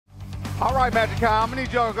All right, Magic I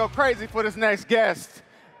need y'all to go crazy for this next guest.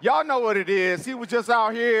 Y'all know what it is. He was just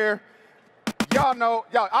out here. Y'all know,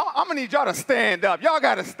 I'm gonna need y'all to stand up. Y'all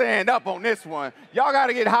gotta stand up on this one. Y'all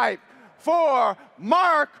gotta get hyped for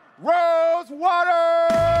Mark Rosewater!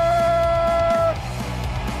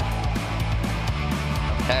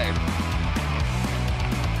 Okay.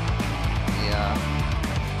 Yeah.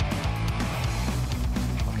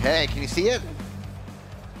 Okay, can you see it?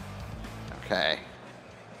 Okay.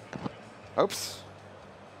 Oops.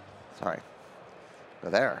 Sorry. Go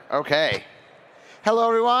there. Okay. Hello,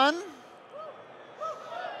 everyone.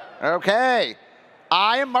 Okay.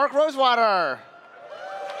 I am Mark Rosewater,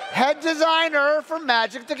 head designer for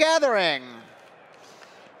Magic the Gathering.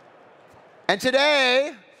 And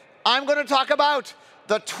today, I'm going to talk about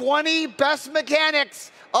the 20 best mechanics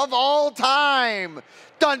of all time.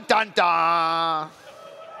 Dun, dun, dun.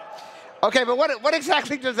 Okay, but what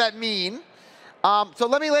exactly does that mean? So I'm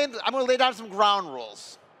going to lay down some ground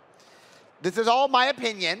rules. This is all my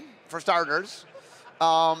opinion, for starters.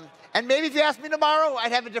 And maybe if you asked me tomorrow,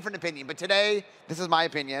 I'd have a different opinion. But today, this is my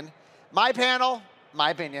opinion. My panel, my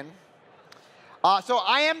opinion. So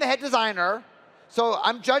I am the head designer. So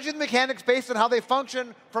I'm judging the mechanics based on how they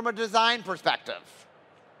function from a design perspective.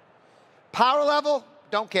 Power level,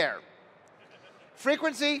 don't care.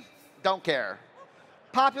 Frequency, don't care.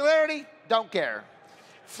 Popularity, don't care.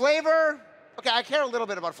 Flavor, okay, I care a little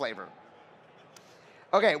bit about flavor.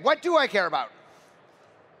 Okay, what do I care about?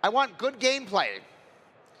 I want good gameplay.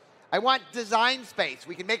 I want design space.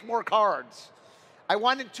 We can make more cards. I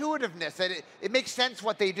want intuitiveness, that it makes sense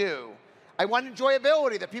what they do. I want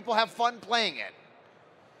enjoyability, that people have fun playing it.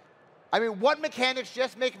 I mean, what mechanics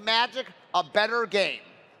just make Magic a better game?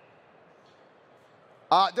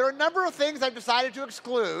 There are a number of things I've decided to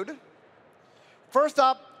exclude. First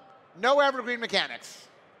up, no evergreen mechanics.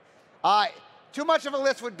 Too much of a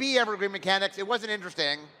list would be evergreen mechanics. It wasn't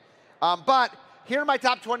interesting. But here are my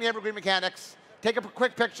top 20 evergreen mechanics. Take a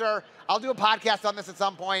quick picture. I'll do a podcast on this at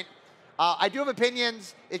some point. I do have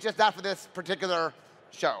opinions. It's just not for this particular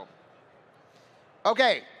show.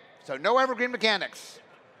 Okay, so no evergreen mechanics.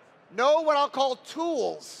 No what I'll call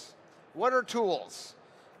tools. What are tools?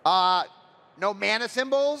 No mana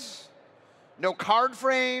symbols, no card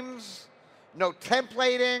frames, no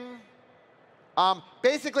templating.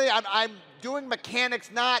 Basically, I'm doing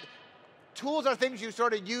mechanics, not tools are things you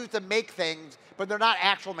sort of use to make things, but they're not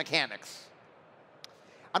actual mechanics.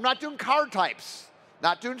 I'm not doing card types,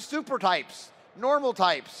 not doing super types, normal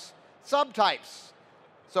types, subtypes.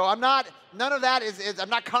 So none of that I'm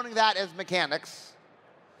not counting that as mechanics.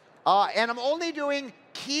 And I'm only doing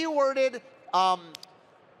keyworded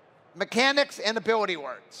mechanics and ability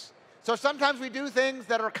words. So sometimes we do things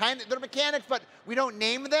that are they're mechanics, but we don't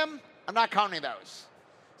name them. I'm not counting those.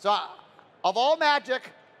 So of all Magic,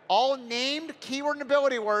 all named keyword and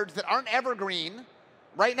ability words that aren't evergreen,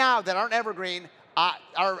 right now that aren't evergreen,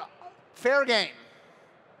 are fair game.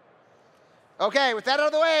 Okay, with that out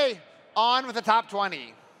of the way, on with the top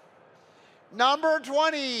 20. Number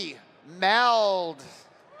 20, Meld.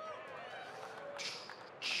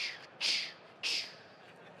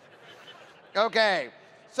 Okay,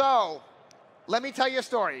 so let me tell you a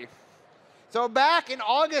story. So back in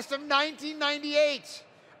August of 1998,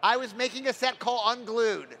 I was making a set called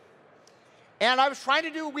Unglued. And I was trying to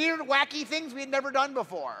do weird, wacky things we had never done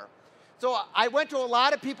before. So I went to a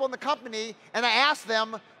lot of people in the company, and I asked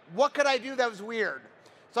them, what could I do that was weird?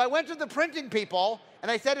 So I went to the printing people,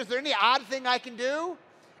 and I said, is there any odd thing I can do?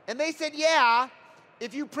 And they said, yeah,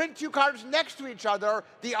 if you print two cards next to each other,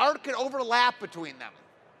 the art can overlap between them.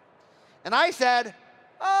 And I said,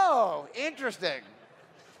 oh, interesting.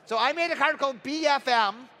 So I made a card called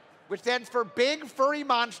BFM, which stands for Big Furry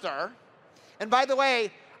Monster. And by the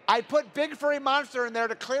way, I put Big Furry Monster in there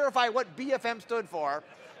to clarify what BFM stood for.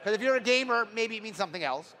 Because if you're a gamer, maybe it means something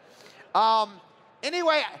else.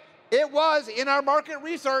 Anyway, it was, in our market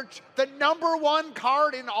research, the #1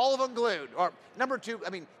 card in all of Unglued. Or number 2, I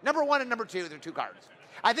mean, #1 and number 2, they're 2 cards.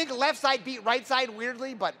 I think left side beat right side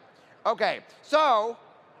weirdly, but okay. So,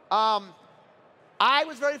 I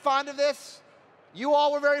was very fond of this. You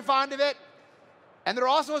all were very fond of it. And there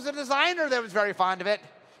also was a designer that was very fond of it,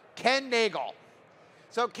 Ken Nagel.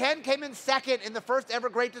 So Ken came in second in the first ever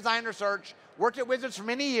Great Designer Search, worked at Wizards for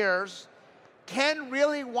many years. Ken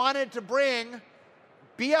really wanted to bring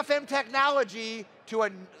BFM technology to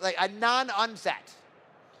a non-unset.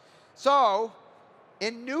 So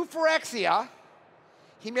in New Phyrexia,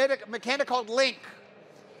 he made a mechanic called Link.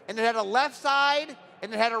 And it had a left side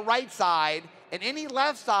and it had a right side. And any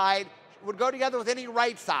left side would go together with any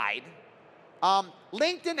right side.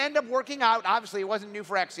 LinkedIn ended up working out. Obviously, it wasn't new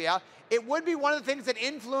for Exia. It would be one of the things that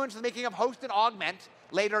influenced the making of Host and Augment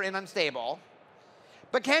later in Unstable.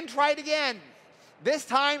 But Ken tried again, this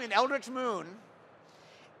time in Eldritch Moon.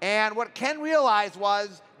 And what Ken realized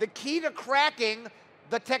was the key to cracking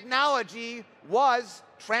the technology was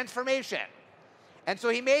transformation. And so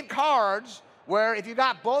he made cards where if you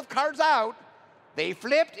got both cards out, they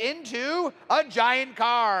flipped into a giant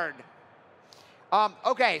card.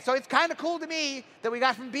 Okay, so it's kind of cool to me that we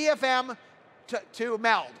got from BFM to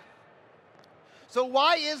Meld. So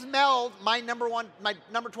why is Meld my number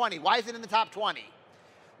 20? Why is it in the top 20?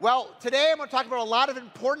 Well, today I'm going to talk about a lot of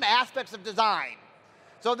important aspects of design.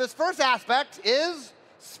 So this first aspect is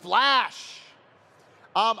splash.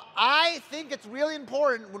 I think it's really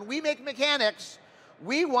important when we make mechanics,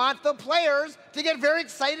 we want the players to get very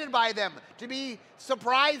excited by them, to be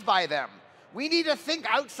surprised by them. We need to think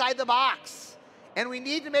outside the box. And we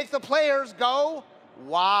need to make the players go,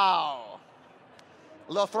 wow.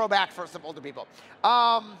 A little throwback for some older people.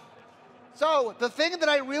 So the thing that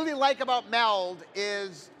I really like about Meld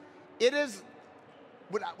is, it is,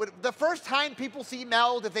 the first time people see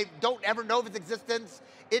Meld, if they don't ever know of its existence,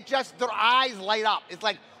 it just, their eyes light up. It's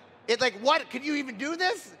like, what, can you even do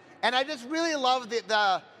this? And I just really love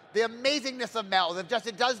the amazingness of Meld.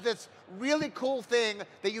 It does this really cool thing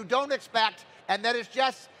that you don't expect, and then it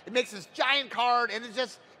makes this giant card, and it's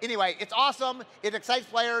just, anyway, it's awesome. It excites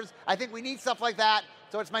players. I think we need stuff like that,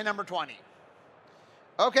 so it's my number 20.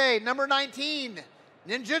 Okay, number 19,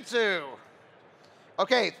 ninjutsu.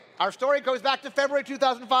 Okay, our story goes back to February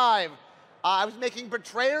 2005. I was making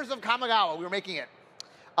Betrayers of Kamigawa. We were making it.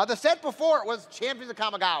 The set before it was Champions of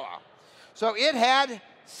Kamigawa. So it had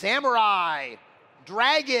samurai,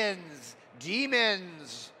 dragons,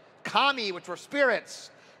 demons, kami, which were spirits,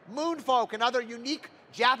 moonfolk, and other unique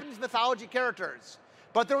Japanese mythology characters.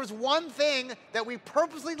 But there was one thing that we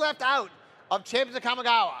purposely left out of Champions of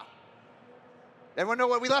Kamigawa. Everyone know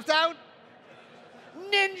what we left out?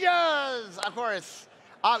 Ninjas, of course.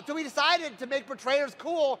 So we decided to make Betrayers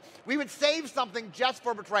cool, we would save something just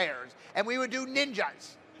for Betrayers, and we would do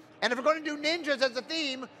ninjas. And if we're going to do ninjas as a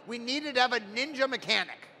theme, we needed to have a ninja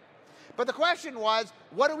mechanic. But the question was,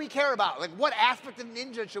 what do we care about? Like, what aspect of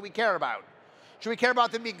ninja should we care about? Should we care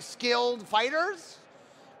about them being skilled fighters?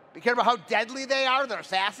 Do we care about how deadly they are? They're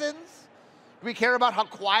assassins? Do we care about how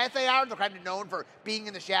quiet they are? They're kind of known for being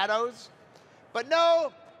in the shadows. But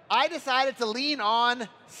no, I decided to lean on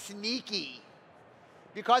sneaky,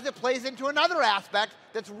 because it plays into another aspect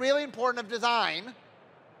that's really important of design: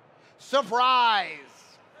 surprise.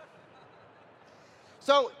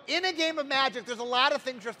 So in a game of Magic, there's a lot of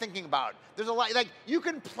things you're thinking about. There's a lot, like, you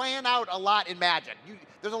can plan out a lot in Magic.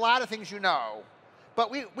 There's a lot of things you know. But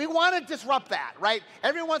we want to disrupt that, right?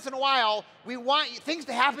 Every once in a while, we want things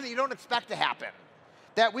to happen that you don't expect to happen.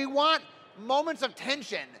 That we want moments of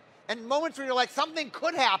tension and moments where you're like, something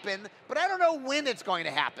could happen, but I don't know when it's going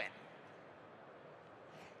to happen.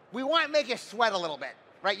 We want to make you sweat a little bit,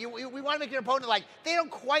 right? We want to make your opponent like, they don't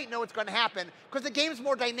quite know what's going to happen, because the game's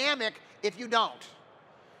more dynamic if you don't.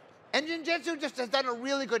 And Ninjutsu just has done a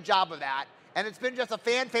really good job of that, and it's been just a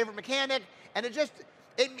fan favorite mechanic, and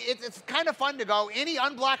it's kind of fun to go, any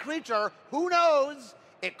unblocked creature, who knows,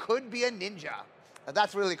 it could be a ninja.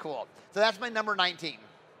 That's really cool. So that's my number 19.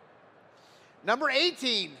 Number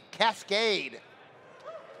 18, Cascade.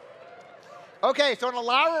 Okay, so in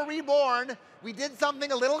Alara Reborn, we did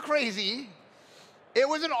something a little crazy. It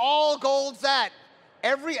was an all gold set.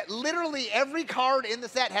 Literally every card in the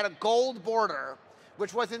set had a gold border,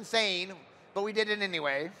 which was insane, but we did it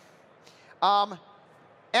anyway.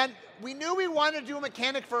 And we knew we wanted to do a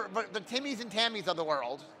mechanic for the Timmies and Tammies of the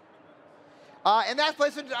world. And that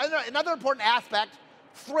plays into another important aspect,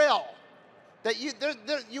 thrill. That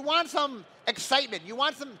you want some excitement. You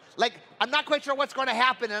want some, like, I'm not quite sure what's going to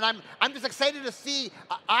happen, and I'm just excited to see,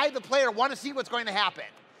 I, the player, want to see what's going to happen.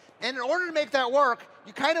 And in order to make that work,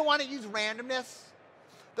 you kind of want to use randomness.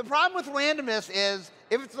 The problem with randomness is,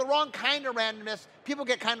 if it's the wrong kind of randomness, people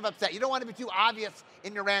get kind of upset. You don't want to be too obvious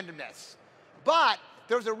in your randomness. But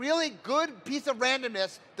there's a really good piece of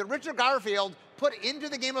randomness that Richard Garfield put into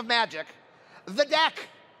the game of Magic, the deck.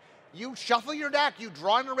 You shuffle your deck, you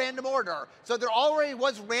draw in a random order. So there already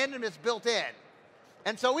was randomness built in.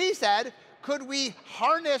 And so we said, could we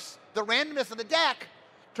harness the randomness of the deck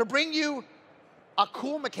to bring you a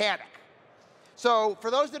cool mechanic? So for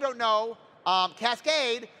those that don't know,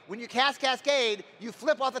 Cascade, when you cast Cascade, you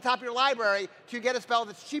flip off the top of your library to get a spell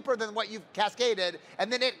that's cheaper than what you've cascaded,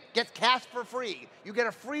 and then it gets cast for free. You get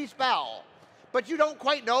a free spell, but you don't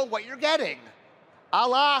quite know what you're getting, a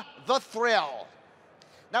la the Thrill.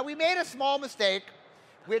 Now, we made a small mistake,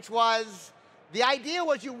 which was The idea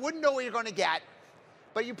was you wouldn't know what you're going to get,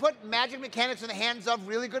 but you put magic mechanics in the hands of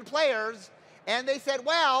really good players, and they said,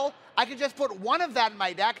 well, I could just put one of that in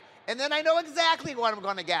my deck, and then I know exactly what I'm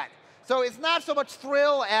going to get. So it's not so much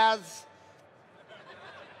thrill as...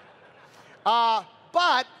 but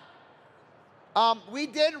we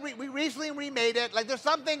recently remade it. Like, there's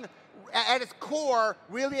something at its core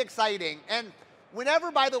really exciting. And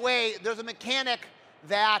whenever, by the way, there's a mechanic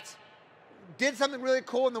that did something really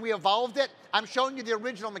cool and then we evolved it, I'm showing you the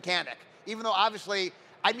original mechanic, even though obviously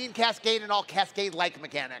I mean Cascade and all Cascade-like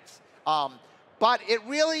mechanics. But it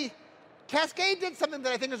really, Cascade did something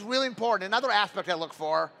that I think is really important. Another aspect I look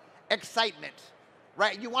for, excitement,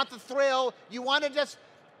 right? You want the thrill. You want to just,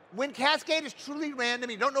 when Cascade is truly random,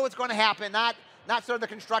 you don't know what's going to happen, not sort of the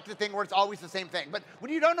constructed thing where it's always the same thing. But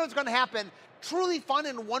when you don't know what's going to happen, truly fun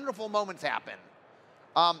and wonderful moments happen.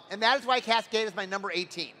 And that is why Cascade is my number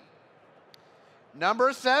 18.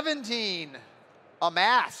 Number 17,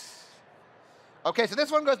 Amass. Okay, so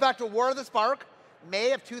this one goes back to War of the Spark,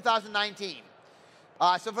 May of 2019.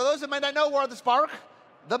 So for those that might not know War of the Spark,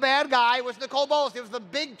 the bad guy was Nicol Bolas. It was the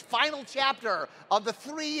big final chapter of the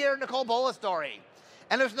 3-year Nicol Bolas story.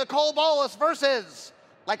 And there's Nicol Bolas versus,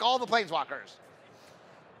 like, all the Planeswalkers.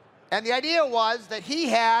 And the idea was that he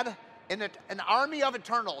had an army of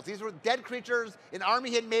Eternals. These were dead creatures, an army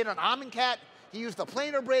he had made on Amonkhet. He used the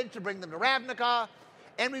planar bridge to bring them to Ravnica.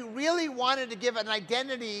 And we really wanted to give an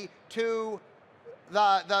identity to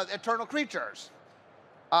the Eternal creatures.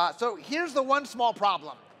 So here's the one small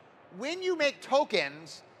problem. When you make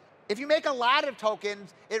tokens, if you make a lot of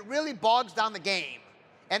tokens, it really bogs down the game.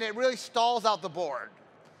 And it really stalls out the board.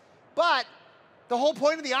 But the whole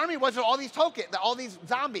point of the army was all these tokens, all these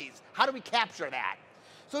zombies. How do we capture that?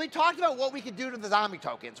 So we talked about what we could do to the zombie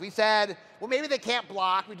tokens. We said, well, maybe they can't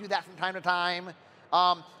block. We do that from time to time.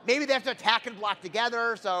 Maybe they have to attack and block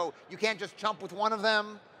together, so you can't just chump with one of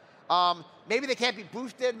them. Maybe they can't be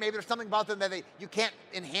boosted. Maybe there's something about them that you can't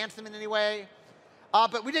enhance them in any way.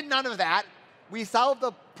 But we did none of that. We solved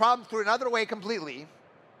the problem through another way completely.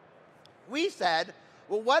 We said,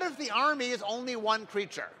 well, what if the army is only one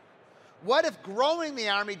creature? What if growing the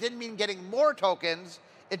army didn't mean getting more tokens,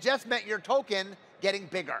 it just meant your token getting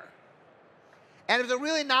bigger? And it was a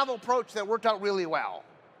really novel approach that worked out really well.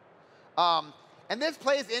 And this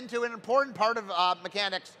plays into an important part of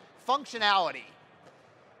mechanics, functionality.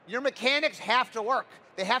 Your mechanics have to work.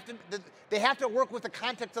 They have to work with the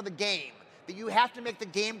context of the game. That you have to make the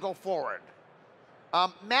game go forward.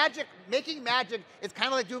 Making magic is kind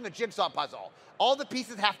of like doing a jigsaw puzzle. All the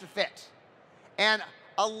pieces have to fit. And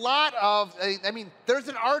a lot of, I mean, there's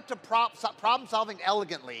an art to problem solving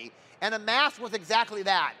elegantly, and Amass was exactly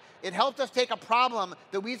that. It helped us take a problem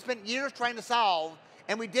that we spent years trying to solve,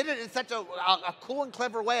 and we did it in such a cool and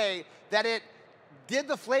clever way that it did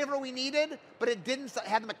the flavor we needed, but it didn't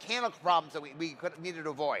have the mechanical problems that we needed to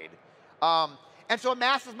avoid. And so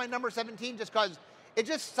Amass is my number 17 just because it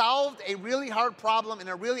just solved a really hard problem in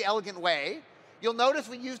a really elegant way. You'll notice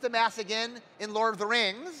we used Amass again in Lord of the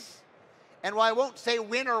Rings. And while I won't say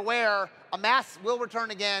when or where, Amass will return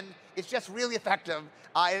again. It's just really effective.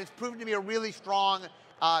 It's proven to be a really strong,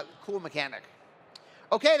 cool mechanic.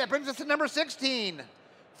 Okay, that brings us to number 16,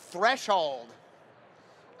 Threshold.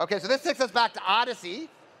 Okay, so this takes us back to Odyssey,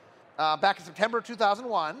 back in September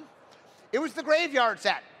 2001. It was the Graveyard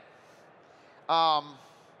set.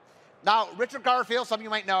 Now, Richard Garfield, some of you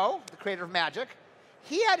might know, the creator of Magic,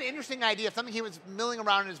 he had an interesting idea, something he was milling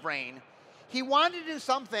around in his brain. He wanted to do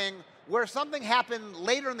something where something happened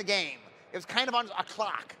later in the game. It was kind of on a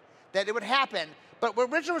clock that it would happen. But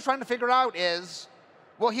what Richard was trying to figure out is,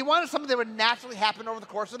 well, he wanted something that would naturally happen over the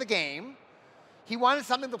course of the game. He wanted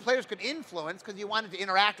something the players could influence because he wanted to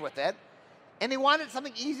interact with it. And he wanted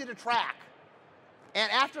something easy to track.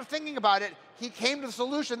 And after thinking about it, he came to the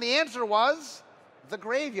solution. The answer was the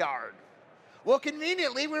Graveyard. Well,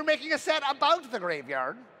 conveniently, we were making a set about the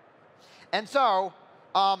Graveyard. And so,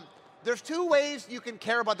 there's two ways you can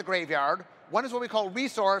care about the Graveyard. One is what we call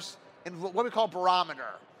resource and what we call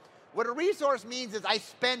barometer. What a resource means is I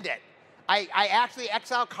spend it. I actually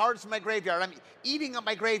exile cards from my graveyard. I'm eating up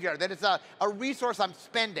my graveyard. That is a resource I'm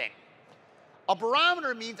spending. A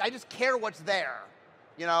barometer means I just care what's there.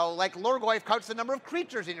 You know, like Lorgoyf counts the number of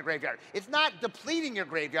creatures in your graveyard. It's not depleting your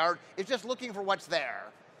graveyard. It's just looking for what's there.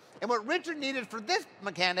 And what Richard needed for this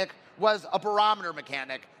mechanic was a barometer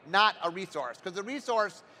mechanic, not a resource. Because the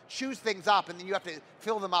resource chews things up, and then you have to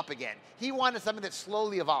fill them up again. He wanted something that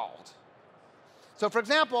slowly evolved. So for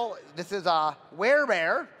example, this is a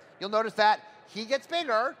Werebear. You'll notice that he gets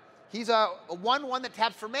bigger. He's a 1/1 that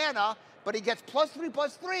taps for mana, but he gets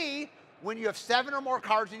 +3/+3 when you have 7 or more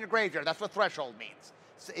cards in your graveyard. That's what Threshold means.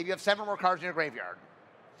 if you have 7 more cards in your graveyard.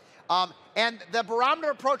 And the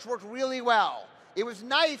barometer approach worked really well. It was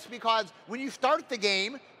nice because when you start the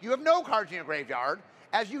game, you have no cards in your graveyard.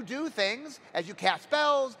 As you do things, as you cast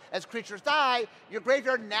spells, as creatures die, your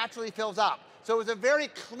graveyard naturally fills up. So it was a very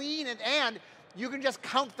clean, and you can just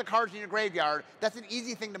count the cards in your graveyard. That's an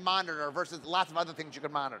easy thing to monitor versus lots of other things you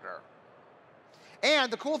can monitor.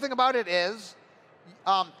 And the cool thing about it is,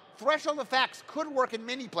 threshold effects could work in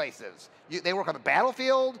many places. They work on the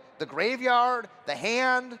battlefield, the graveyard, the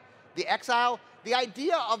hand, the exile. The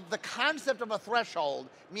idea of the concept of a threshold,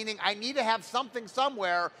 meaning I need to have something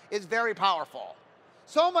somewhere, is very powerful.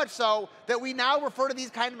 So much so that we now refer to these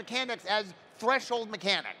kind of mechanics as threshold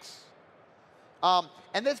mechanics.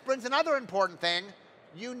 And this brings another important thing.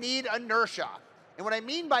 You need inertia. And what I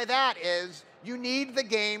mean by that is you need the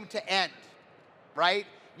game to end, right?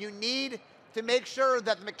 You need to make sure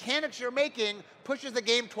that the mechanics you're making pushes the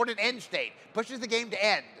game toward an end state, pushes the game to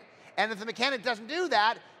end. And if the mechanic doesn't do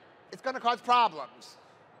that, it's going to cause problems.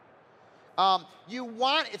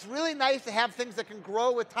 It's really nice to have things that can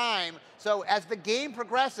grow with time, so as the game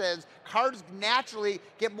progresses, cards naturally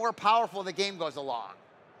get more powerful as the game goes along.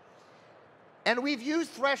 And we've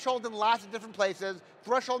used threshold in lots of different places.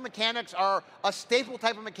 Threshold mechanics are a staple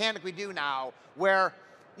type of mechanic we do now, where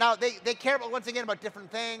now they care about, once again, about different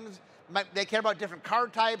things. They care about different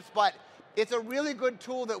card types, but it's a really good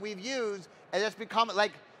tool that we've used, and it's become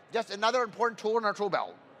like just another important tool in our tool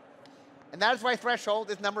belt. And that is why threshold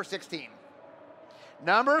is number 16.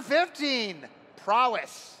 Number 15,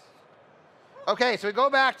 prowess. Okay, so we go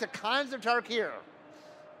back to Khans of Tarkir.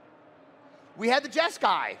 We had the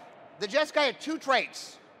Jeskai. The Jeskai had 2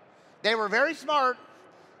 traits. They were very smart,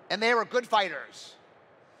 and they were good fighters.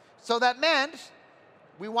 So that meant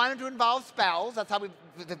we wanted to involve spells. That's how we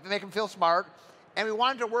make them feel smart. And we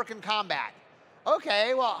wanted to work in combat.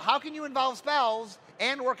 Okay, well, how can you involve spells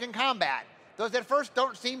and work in combat? Those at first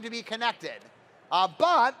don't seem to be connected.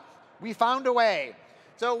 But we found a way.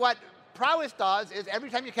 So what prowess does is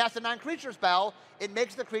every time you cast a non-creature spell, it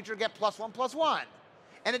makes the creature get +1/+1.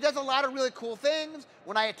 And it does a lot of really cool things.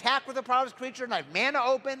 When I attack with a prowess creature and I have mana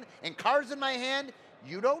open and cards in my hand,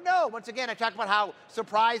 you don't know. Once again, I talked about how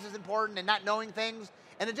surprise is important and not knowing things,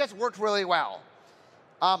 and it just worked really well.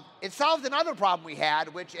 It solved another problem we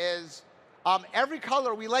had, which is every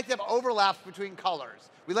color, we like to have overlaps between colors.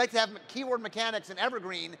 We like to have keyword mechanics in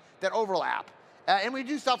Evergreen that overlap. And we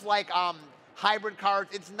do stuff like hybrid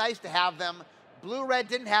cards. It's nice to have them. Blue-red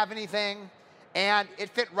didn't have anything, and it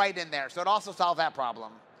fit right in there. So it also solved that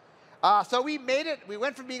problem. So we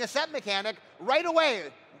went from being a set mechanic right away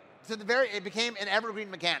to it became an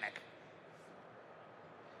Evergreen mechanic.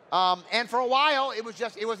 And for a while, it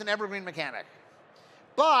was an Evergreen mechanic.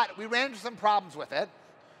 But we ran into some problems with it.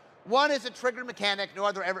 One is a triggered mechanic. No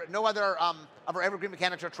other of our Evergreen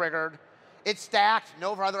mechanics are triggered. It's stacked.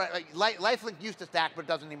 No other, Lifelink used to stack, but it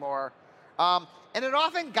doesn't anymore. And it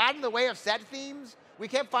often got in the way of set themes. We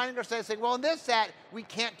kept finding ourselves saying, well, in this set, we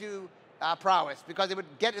can't do prowess because it would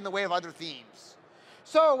get in the way of other themes.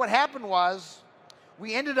 So what happened was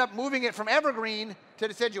we ended up moving it from Evergreen to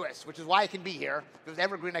Deciduous, which is why it can be here. If it was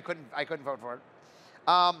Evergreen, I couldn't vote for it.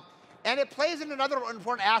 And it plays in another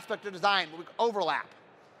important aspect of design, overlap.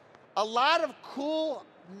 A lot of cool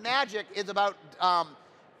magic is about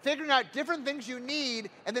figuring out different things you need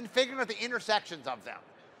and then figuring out the intersections of them.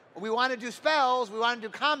 We want to do spells, we want to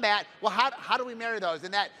do combat. Well, how do we marry those?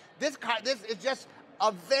 And this is just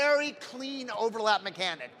a very clean overlap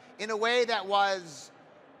mechanic in a way that was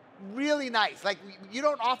really nice. Like, you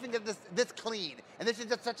don't often get this clean. And this is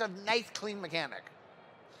just such a nice, clean mechanic.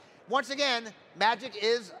 Once again, Magic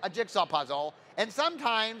is a jigsaw puzzle, and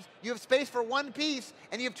sometimes you have space for one piece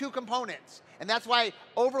and you have 2 components. And that's why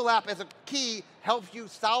overlap as a key helps you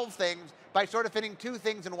solve things by sort of fitting 2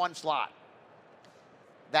 things in one slot.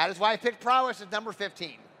 That is why I picked prowess as number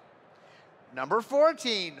 15. Number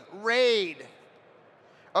 14, raid.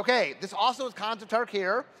 Okay, this also is Khans of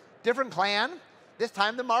Tarkir, different clan, this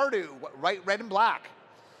time the Mardu, red and black.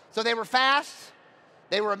 So they were fast,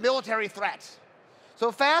 they were a military threat.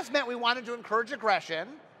 So fast meant we wanted to encourage aggression,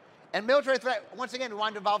 and military threat, once again, we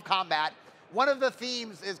wanted to involve combat. One of the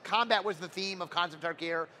themes is combat was the theme of Khans of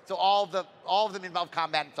Tarkir, so all of them involve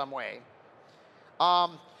combat in some way.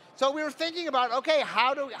 So we were thinking about, okay,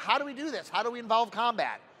 how do we do this? How do we involve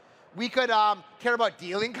combat? We could care about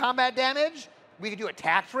dealing combat damage. We could do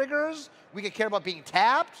attack triggers. We could care about being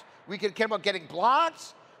tapped. We could care about getting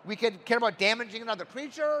blocked. We could care about damaging another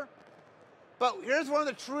creature. But here's one of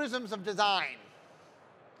the truisms of design.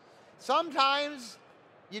 Sometimes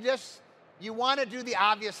you want to do the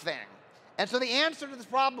obvious thing. And so the answer to this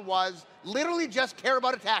problem was literally just care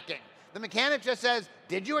about attacking. The mechanic just says,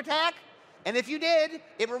 Did you attack? And if you did,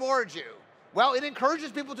 it rewards you. Well, it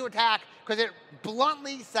encourages people to attack because it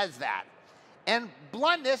bluntly says that. And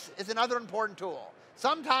bluntness is another important tool.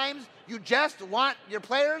 Sometimes you just want your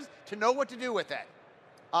players to know what to do with it.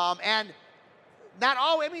 And not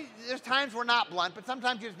always, I mean, there's times we're not blunt, but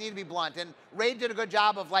sometimes you just need to be blunt. And Raid did a good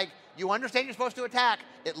job of like, you understand you're supposed to attack.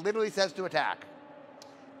 It literally says to attack.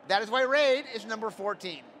 That is why Raid is number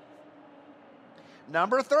 14.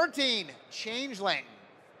 Number 13, Changeling.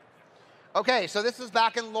 Okay, so this is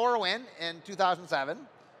back in Lorwyn in 2007.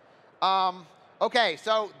 Okay,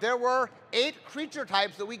 so there were 8 creature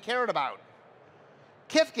types that we cared about.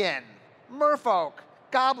 Kithkin, Merfolk,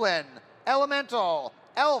 Goblin, Elemental,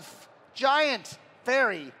 Elf, Giant,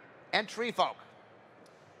 Fairy, and Treefolk.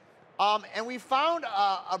 And we found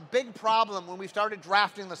a big problem when we started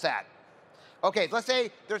drafting the set. Okay, let's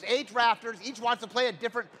say there's 8 drafters, each wants to play a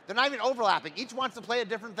different, they're not even overlapping, each wants to play a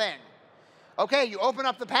different thing. Okay, you open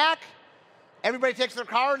up the pack, everybody takes their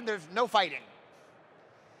card, and there's no fighting.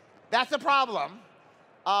 That's a problem.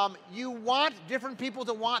 You want different people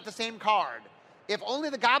to want the same card. If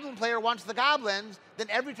only the Goblin player wants the Goblins, then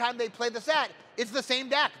every time they play the set, it's the same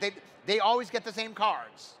deck. They always get the same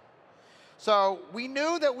cards. So we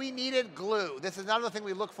knew that we needed glue. This is another thing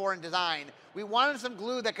we look for in design. We wanted some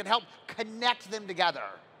glue that could help connect them together.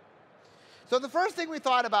 So the first thing we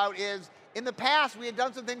thought about is, in the past, we had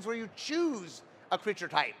done some things where you choose a creature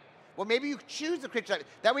type. Well, maybe you choose the creature type.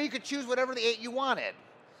 That way you could choose whatever the 8 you wanted.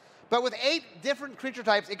 But with 8 different creature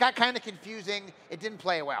types, it got kind of confusing. It didn't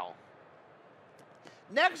play well.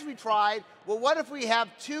 Next, we tried, well, what if we have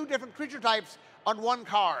 2 different creature types on one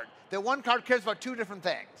card? That one card cares about 2 different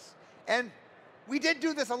things. And we did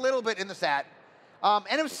do this a little bit in the set.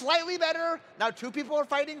 And it was slightly better. Now 2 people are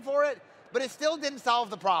fighting for it, but it still didn't solve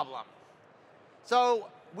the problem. So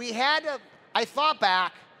we had to, I thought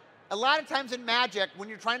back, a lot of times in Magic, when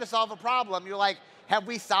you're trying to solve a problem, you're like, have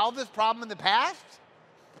we solved this problem in the past?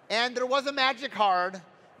 And there was a Magic card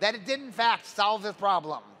that it did in fact solve this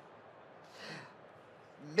problem.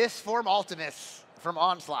 Misform Ultimus from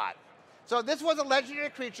Onslaught. So this was a legendary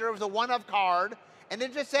creature, it was a 1-of card, and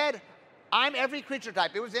it just said, I'm every creature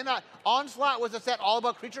type. It was in a, Onslaught was a set all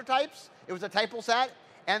about creature types. It was a typal set,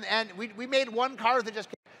 and we made 1 card that just,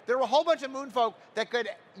 there were a whole bunch of Moonfolk that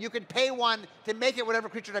you could pay 1 to make it whatever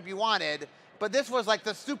creature type you wanted, but this was like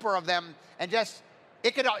the super of them, and just,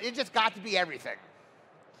 it just got to be everything.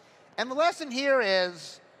 And the lesson here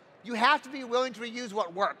is, you have to be willing to reuse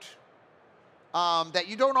what worked. That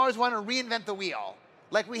you don't always want to reinvent the wheel.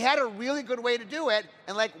 Like, we had a really good way to do it,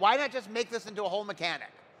 and like, why not just make this into a whole mechanic?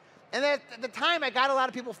 And at the time, I got a lot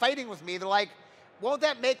of people fighting with me. They're like, won't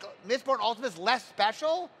that make Mistborn Ultimates less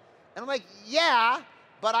special? And I'm like, yeah,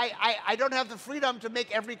 but I don't have the freedom to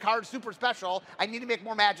make every card super special. I need to make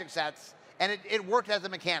more Magic sets, and it worked as a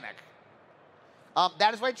mechanic.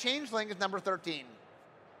 That is why Changeling is number 13.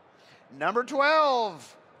 Number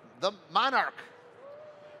 12, the Monarch.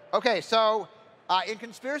 Okay, so in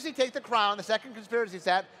Conspiracy Take the Crown, the second Conspiracy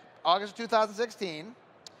set, August 2016,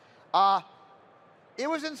 it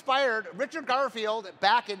was inspired, Richard Garfield,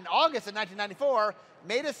 back in August of 1994,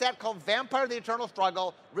 made a set called Vampire the Eternal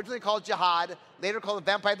Struggle, originally called Jihad, later called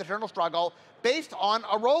Vampire the Eternal Struggle, based on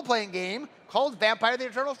a role-playing game called Vampire the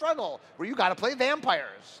Eternal Struggle, where you gotta play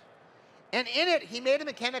vampires. And in it, he made a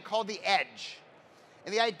mechanic called the Edge.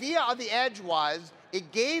 And the idea of the Edge was,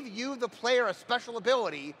 it gave you, the player, a special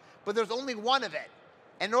ability, but there's only 1 of it.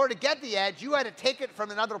 And in order to get the Edge, you had to take it from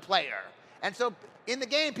another player. And so in the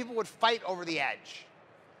game, people would fight over the Edge.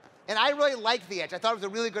 And I really liked the Edge. I thought it was a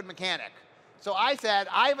really good mechanic. So I said,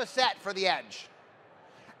 I have a set for the Edge.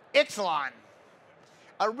 Ixalan.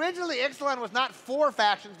 Originally, Ixalan was not 4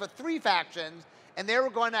 factions, but 3 factions, and they were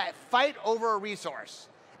going to fight over a resource.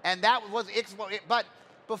 And that was Ixalan. But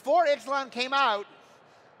before Ixalan came out,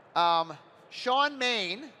 Sean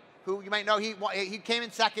Main, who you might know, he came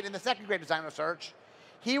in second in the second Great Designer Search.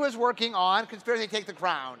 He was working on Conspiracy Take the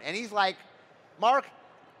Crown. And he's like, Mark,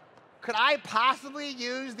 could I possibly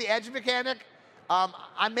use the Edge mechanic?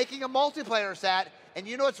 I'm making a multiplayer set, and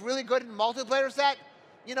you know what's really good in a multiplayer set?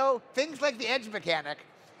 You know, things like the Edge mechanic.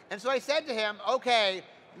 And so I said to him, okay,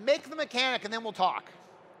 make the mechanic and then we'll talk.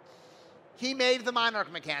 He made the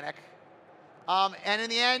Monarch mechanic. And in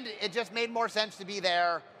the end, it just made more sense to be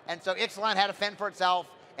there. And so Ixalan had to fend for itself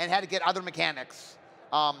and had to get other mechanics.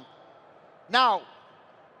 Now,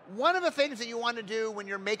 one of the things that you want to do when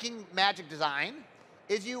you're making Magic design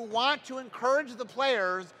is you want to encourage the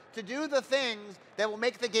players to do the things that will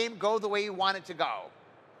make the game go the way you want it to go.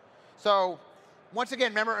 So, once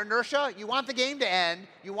again, remember inertia? You want the game to end.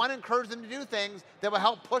 You want to encourage them to do things that will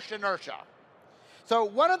help push inertia. So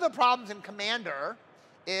one of the problems in Commander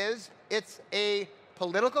is it's a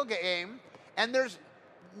political game, and there's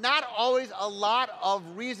not always a lot of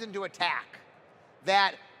reason to attack.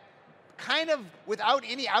 That kind of without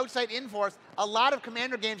any outside enforce, a lot of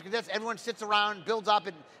Commander games, because everyone sits around, builds up,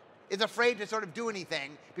 and is afraid to sort of do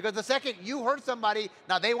anything. Because the second you hurt somebody,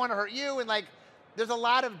 now they want to hurt you, and like, there's a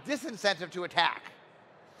lot of disincentive to attack.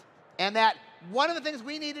 And that one of the things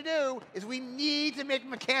we need to do is we need to make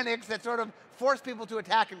mechanics that sort of force people to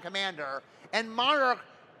attack in Commander. And Monarch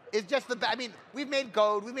is just the best. I mean, we've made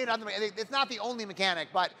Goad, we've made other, it's not the only mechanic,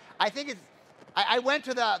 but I think it's, I went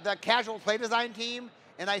to the casual play design team,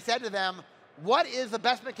 and I said to them, what is the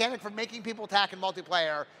best mechanic for making people attack in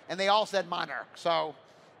multiplayer? And they all said Monarch. So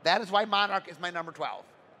that is why Monarch is my number 12.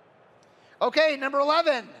 Okay, number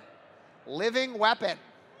 11, Living Weapon.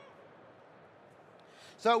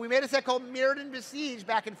 So we made a set called Mirrodin Besieged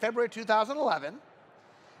back in February 2011.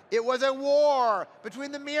 It was a war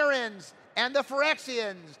between the Mirrans and the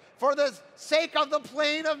Phyrexians for the sake of the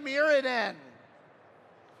plane of Mirrodin.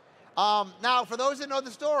 Now, for those that know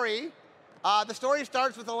the story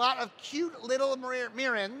starts with a lot of cute little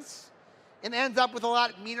Mirrans and ends up with a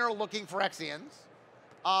lot meaner-looking Phyrexians.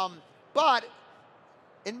 But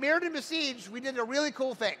in Mirrodin Besieged, we did a really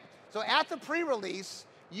cool thing. So at the pre-release,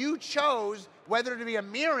 you chose whether to be a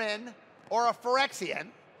Mirran or a Phyrexian.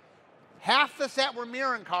 Half the set were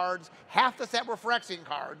Mirran cards, half the set were Phyrexian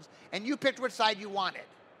cards, and you picked which side you wanted.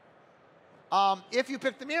 If you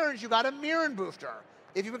picked the Mirrans, you got a Mirran booster.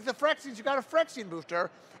 If you picked the Phyrexians, you got a Phyrexian booster,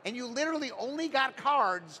 and you literally only got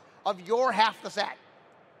cards of your half the set.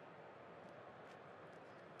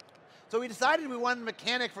 So we decided we wanted a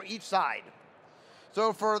mechanic for each side.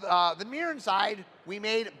 So for the Mirran side, we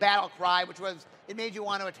made Battle Cry, which was, it made you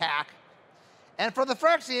want to attack. And for the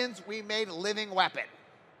Phyrexians, we made Living Weapon.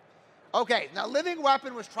 Okay, now Living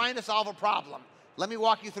Weapon was trying to solve a problem. Let me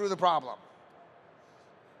walk you through the problem.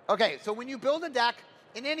 Okay, so when you build a deck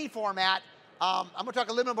in any format, I'm going to talk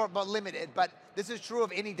a little bit more about limited, but this is true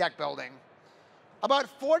of any deck building. About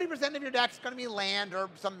 40% of your deck is going to be land or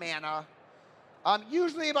some mana.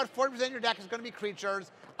 Usually about 40% of your deck is going to be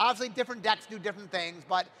creatures. Obviously, different decks do different things,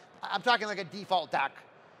 but I'm talking like a default deck.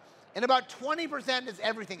 And about 20% is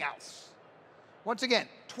everything else. Once again,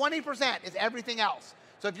 20% is everything else.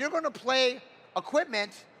 So if you're going to play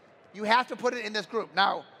equipment, you have to put it in this group.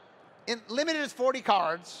 Now, limited is 40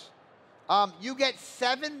 cards. You get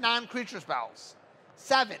 7 non-creature spells.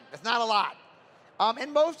 7, that's not a lot.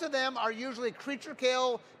 And most of them are usually creature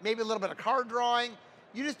kill, maybe a little bit of card drawing.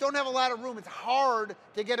 You just don't have a lot of room. It's hard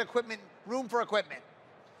to get equipment, room for equipment.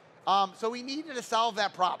 So we needed to solve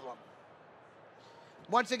that problem.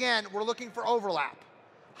 Once again, we're looking for overlap.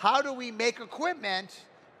 How do we make equipment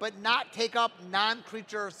but not take up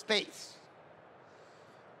non-creature space?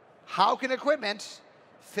 How can equipment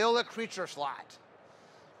fill a creature slot?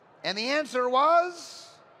 And the answer was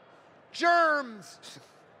germs.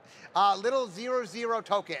 Little 0/0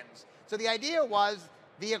 tokens. So the idea was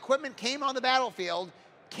the equipment came on the battlefield,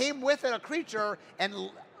 came with it a creature, and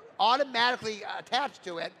automatically attached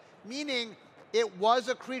to it, meaning it was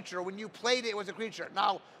a creature. When you played it, it was a creature.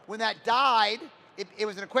 Now, when that died, it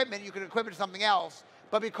was an equipment. You could equip it to something else.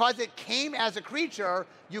 But because it came as a creature,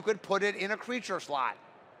 you could put it in a creature slot.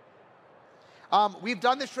 We've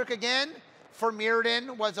done this trick again. For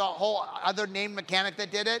Mirrodin was a whole other named mechanic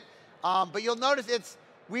that did it. But you'll notice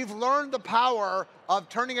we've learned the power of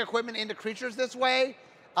turning equipment into creatures this way.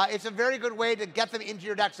 It's a very good way to get them into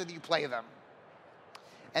your deck so that you play them.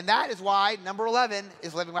 And that is why number 11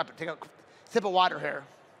 is Living Weapon. Take a sip of water here.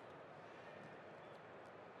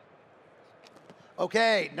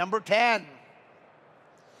 Okay, number 10,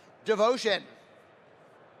 Devotion.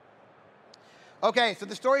 Okay, so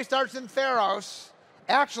the story starts in Theros.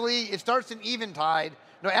 Actually, it starts in Eventide.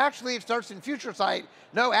 No, actually, it starts in Future Sight.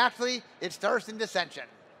 No, actually, it starts in Dissension.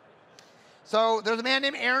 So there's a man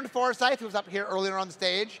named Aaron Forsyth who was up here earlier on the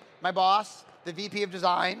stage, my boss, the VP of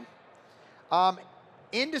Design.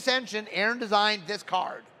 In Dissension, Aaron designed this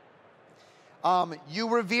card. You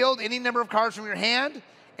revealed any number of cards from your hand,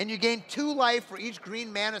 and you gained 2 life for each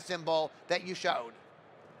green mana symbol that you showed.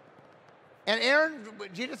 And Aaron,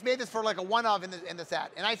 he just made this for like a one-of in the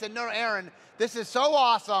set. And I said, no, Aaron, this is so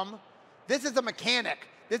awesome. This is a mechanic.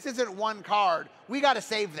 This isn't one card. We got to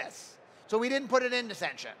save this. So we didn't put it in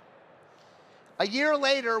Dissension. A year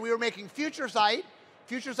later, we were making Future Sight.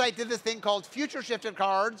 Future Sight did this thing called Future Shifted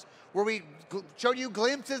cards, where we showed you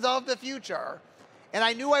glimpses of the future. And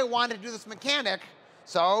I knew I wanted to do this mechanic,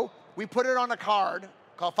 so we put it on a card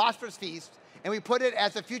called Phosphorus Feast, and we put it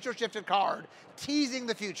as a Future Shifted card, teasing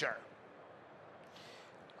the future.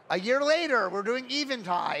 A year later, we're doing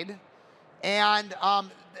Eventide, And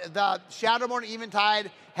the Shadowborn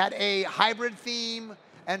Eventide had a hybrid theme,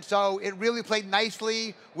 and so it really played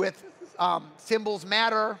nicely with Symbols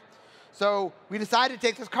Matter. So we decided to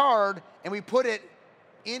take this card and we put it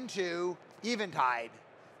into Eventide.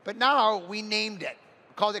 But now we named it,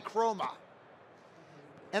 called it Chroma.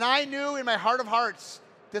 And I knew in my heart of hearts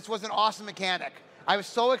this was an awesome mechanic. I was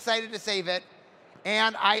so excited to save it,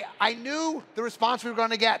 and I knew the response we were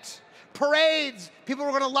going to get. Parades, people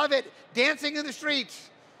were going to love it, dancing in the streets.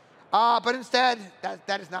 But instead,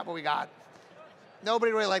 that is not what we got.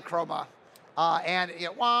 Nobody really liked Chroma. And you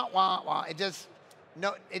know, wah, wah, wah. It just,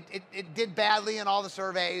 no, it did badly in all the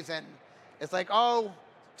surveys, and it's like, oh,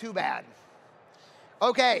 too bad.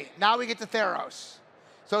 Okay, now we get to Theros.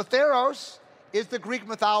 So Theros is the Greek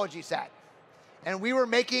mythology set. And we were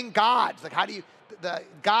making gods. Like, how do you, the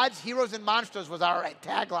gods, heroes, and monsters was our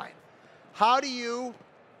tagline. How do you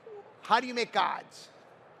make gods?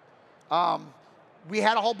 We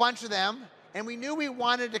had a whole bunch of them, and we knew we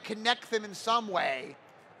wanted to connect them in some way.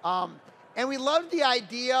 And we loved the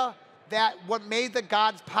idea that what made the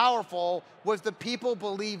gods powerful was the people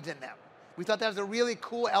believed in them. We thought that was a really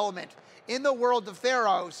cool element. In the world of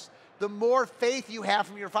Theros, the more faith you have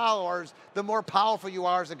from your followers, the more powerful you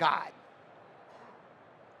are as a god.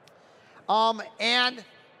 And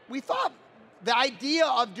we thought the idea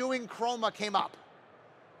of doing Chroma came up.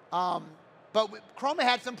 But Chroma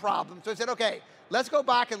had some problems, so I said, okay, let's go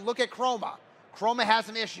back and look at Chroma. Chroma has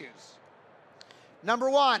some issues. Number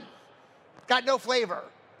one, it's got no flavor.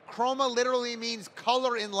 Chroma literally means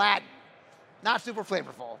color in Latin. Not super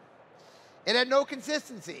flavorful. It had no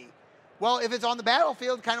consistency. Well, if it's on the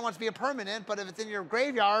battlefield, it kind of wants to be a permanent, but if it's in your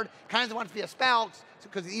graveyard, it kind of wants to be a spell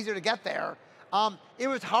because it's easier to get there. It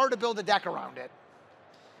was hard to build a deck around it.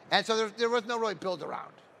 And so there was no really build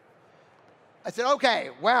around. I said, okay,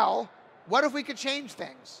 well, what if we could change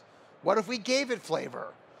things? What if we gave it flavor?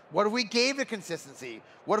 What if we gave it consistency?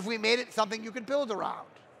 What if we made it something you could build around?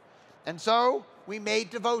 And so we made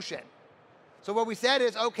devotion. So what we said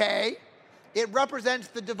is, okay, it represents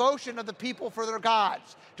the devotion of the people for their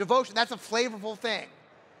gods. Devotion, that's a flavorful thing.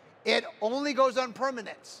 It only goes on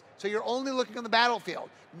permanence. So you're only looking on the battlefield.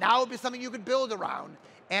 Now it would be something you could build around.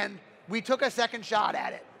 And we took a second shot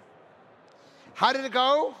at it. How did it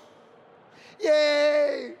go?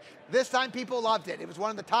 Yay! This time people loved it. It was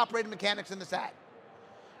one of the top rated mechanics in the set.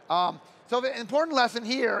 So the important lesson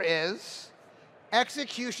here is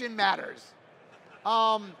execution matters.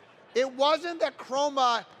 It wasn't that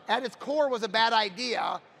Chroma at its core was a bad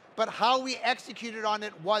idea, but how we executed on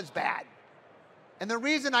it was bad. And the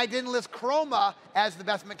reason I didn't list Chroma as the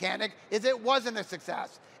best mechanic is it wasn't a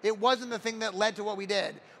success. It wasn't the thing that led to what we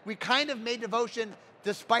did. We kind of made devotion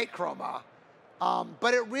despite Chroma.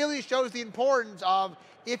 But it really shows the importance of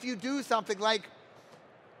if you do something like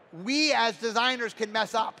we as designers can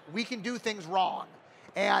mess up. We can do things wrong.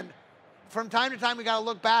 And from time to time, we got to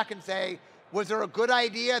look back and say, was there a good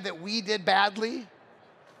idea that we did badly?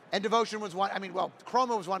 And devotion was one. I mean, well,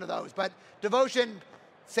 Chroma was one of those, but devotion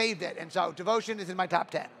saved it. And so devotion is in my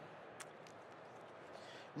top 10.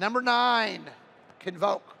 Number 9,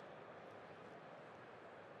 Convoke.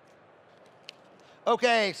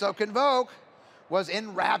 Okay, so Convoke was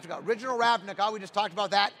in Ravnica. Original Ravnica, we just talked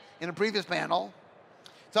about that in a previous panel.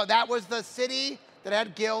 So that was the city that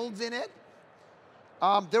had guilds in it.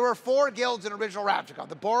 There were 4 guilds in original Ravnica: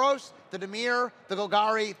 the Boros, the Dimir, the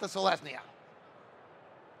Golgari, the Selesnya.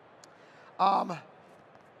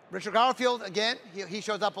 Richard Garfield, again, he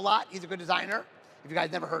shows up a lot. He's a good designer. If you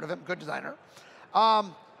guys never heard of him, good designer.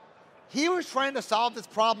 He was trying to solve this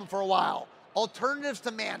problem for a while. Alternatives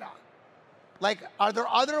to mana. Like, are there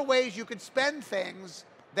other ways you could spend things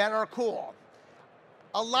that are cool?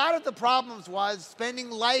 A lot of the problems was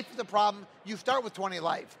spending life is the problem. You start with 20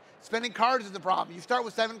 life. Spending cards is the problem. You start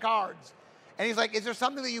with 7 cards. And he's like, is there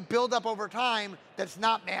something that you build up over time that's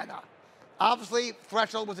not mana? Obviously,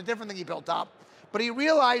 Threshold was a different thing he built up. But he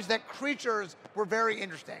realized that creatures were very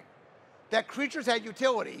interesting. That creatures had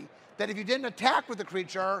utility. That if you didn't attack with the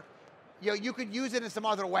creature, you could use it in some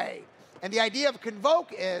other way. And the idea of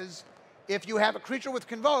Convoke is, if you have a creature with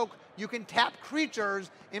Convoke, you can tap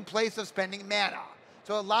creatures in place of spending mana.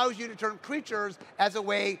 So it allows you to turn creatures as a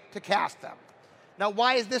way to cast them. Now,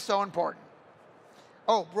 why is this so important?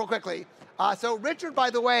 Oh, real quickly. So Richard, by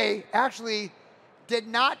the way, actually did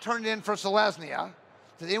not turn it in for Selesnya.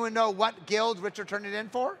 Does anyone know what guild Richard turned it in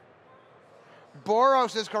for?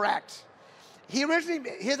 Boros is correct. He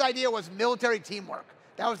originally, his idea was military teamwork.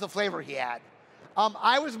 That was the flavor he had.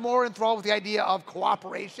 I was more enthralled with the idea of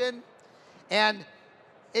cooperation, and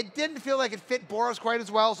it didn't feel like it fit Boros quite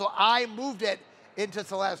as well, so I moved it into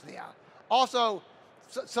Selesnya. Also,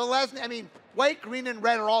 Selesnya, I mean, white, green, and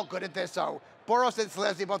red are all good at this, so Boros and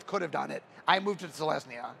Selesnya both could have done it. I moved to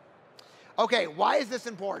Selesnya. Okay, why is this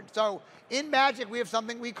important? So in Magic, we have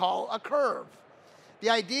something we call a curve. The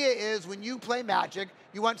idea is when you play Magic,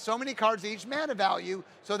 you want so many cards at each mana value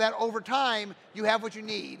so that over time, you have what you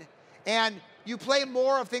need. And you play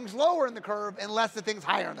more of things lower in the curve and less of things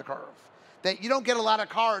higher in the curve. That you don't get a lot of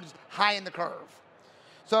cards high in the curve.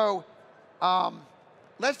 So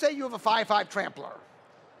let's say you have a 5/5 Trampler.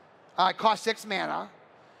 It costs 6 mana.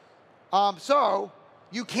 So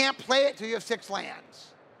you can't play it till you have 6 lands.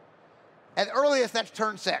 At earliest, that's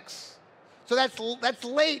turn 6. So that's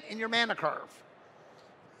late in your mana curve.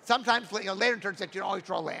 Sometimes later in turn 6, you can always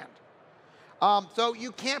draw land. So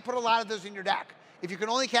you can't put a lot of those in your deck. If you can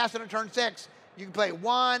only cast it on turn 6, you can play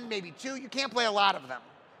 1, maybe 2. You can't play a lot of them.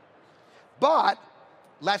 But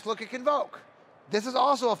let's look at Convoke. This is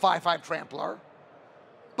also a 5/5 Trampler.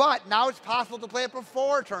 But now it's possible to play it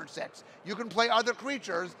before turn 6. You can play other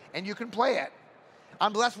creatures, and you can play it.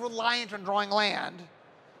 I'm less reliant on drawing land.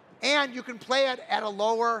 And you can play it at a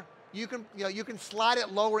lower, you can slot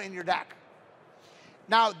it lower in your deck.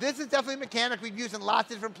 Now, this is definitely a mechanic we've used in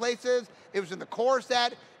lots of different places. It was in the core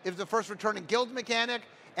set. It was the first returning guild mechanic.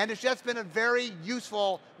 And it's just been a very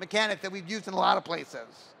useful mechanic that we've used in a lot of places.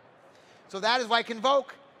 So that is why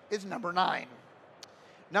Convoke is number 9.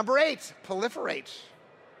 Number 8, Proliferate.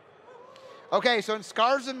 Okay, so in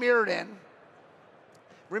Scars of Mirrodin,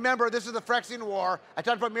 remember, this is the Phyrexian War. I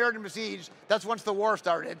talked about Mirrodin Besieged. That's once the war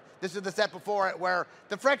started. This is the set before it where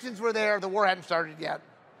the Phyrexians were there. The war hadn't started yet.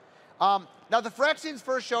 Now, the Phyrexians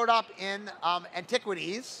first showed up in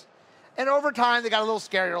Antiquities. And over time, they got a little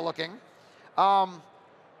scarier looking.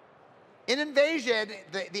 In Invasion,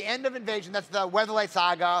 the end of Invasion, that's the Weatherlight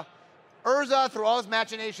Saga, Urza, through all his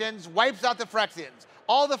machinations, wipes out the Phyrexians.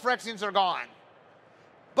 All the Phyrexians are gone.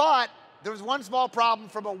 But there was one small problem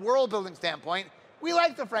from a world-building standpoint. We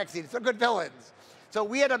like the Phyrexians. They're good villains. So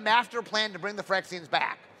we had a master plan to bring the Phyrexians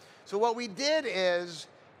back. So what we did is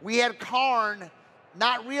we had Karn,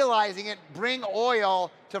 not realizing it, bring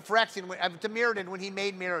oil to Mirrodin when he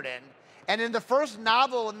made Mirrodin. And in the first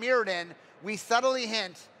novel of Mirrodin, we subtly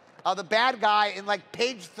hint the bad guy in like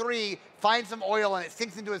page 3 finds some oil and it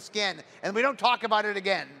sinks into his skin. And we don't talk about it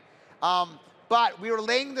again. But we were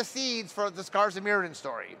laying the seeds for the Scars of Mirrodin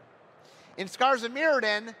story. In Scars of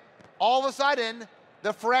Mirrodin, all of a sudden,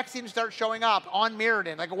 the Phyrexians start showing up on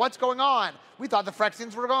Mirrodin. Like, what's going on? We thought the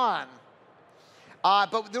Phyrexians were gone.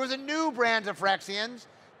 But there was a new brand of Phyrexians.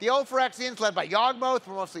 The old Phyrexians, led by Yawgmoth,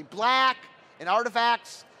 were mostly black and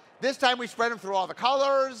artifacts. This time, we spread them through all the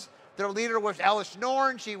colors. Their leader was Elish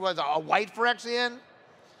Norn. She was a white Phyrexian.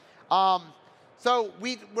 So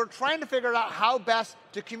we're trying to figure out how best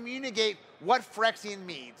to communicate what Phyrexian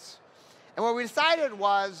means. And what we decided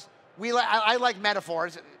was, I like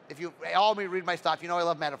metaphors. If you all read my stuff, you know I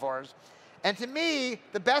love metaphors. And to me,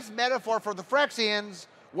 the best metaphor for the Phyrexians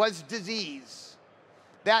was disease.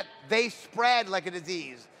 That they spread like a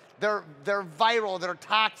disease. They're viral, they're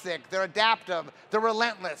toxic, they're adaptive, they're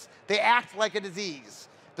relentless. They act like a disease.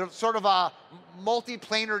 They're sort of a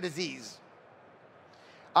multiplanar disease.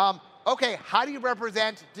 Okay, how do you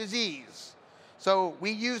represent disease? So we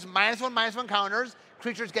use -1/-1 counters.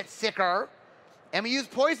 Creatures get sicker. And we use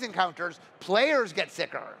poison counters. Players get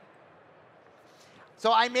sicker.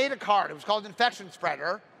 So I made a card. It was called Infection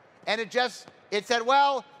Spreader. And it said,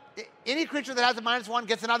 well, any creature that has a -1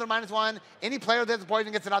 gets another -1. Any player that has a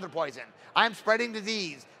poison gets another poison. I'm spreading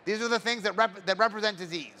disease. These are the things that represent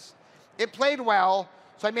disease. It played well,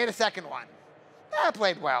 so I made a second one. It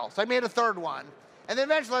played well, so I made a third one. And then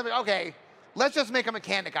eventually I was like, okay, let's just make a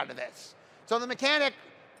mechanic out of this. So the mechanic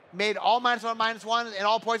made all -1/-1, and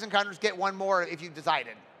all poison counters get one more if you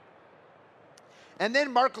decided. And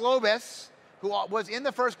then Mark Lobus, who was in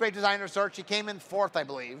the first Great Designer Search, he came in 4th, I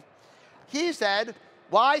believe. He said,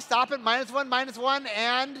 why stop at -1/-1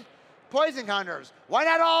 and poison counters? Why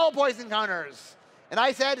not all poison counters? And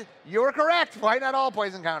I said, you're correct. Why not all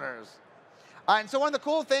poison counters? And so one of the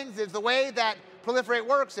cool things is the way that Proliferate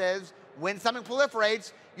works is when something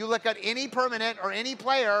proliferates, you look at any permanent or any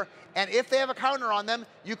player, and if they have a counter on them,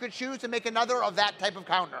 you could choose to make another of that type of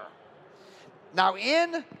counter. Now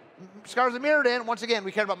in Scars of Mirrodin, once again,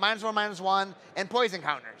 we cared about -1/-1 and poison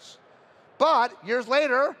counters. But years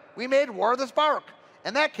later, we made War of the Spark,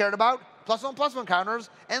 and that cared about +1/+1 counters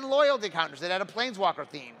and loyalty counters that had a Planeswalker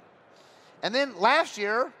theme. And then last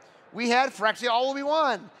year, we had Phyrexia All Will Be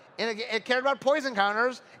One, and it cared about poison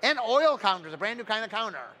counters and oil counters, a brand new kind of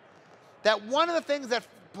counter. That one of the things that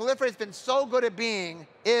Proliferate's been so good at being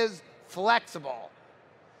is flexible.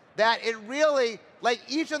 that it really, like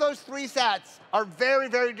each of those 3 sets are very,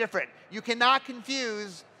 very different. You cannot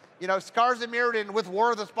confuse, Scars of Mirrodin with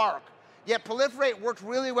War of the Spark. Yet Proliferate works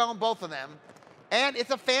really well in both of them. And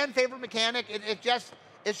it's a fan favorite mechanic.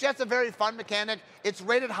 It's just a very fun mechanic. It's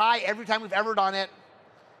rated high every time we've ever done it.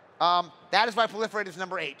 That is why Proliferate is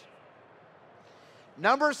number 8.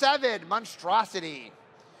 Number 7, Monstrosity.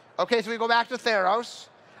 Okay, so we go back to Theros.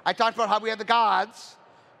 I talked about how we had the gods.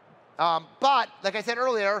 But, like I said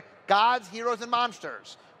earlier, gods, heroes, and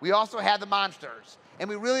monsters. We also had the monsters. And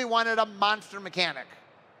we really wanted a monster mechanic.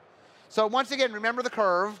 So once again, remember the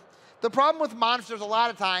curve. The problem with monsters a lot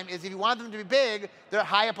of time is if you want them to be big, they're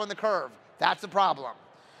high up on the curve. That's the problem.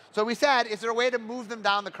 So we said, is there a way to move them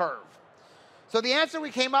down the curve? So the answer we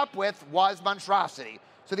came up with was Monstrosity.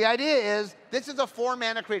 So the idea is, this is a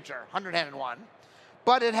 4-mana creature, 100-handed one,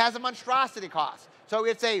 but it has a Monstrosity cost. So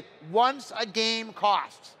it's a once-a-game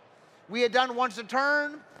cost. We had done once a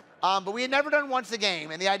turn, but we had never done once a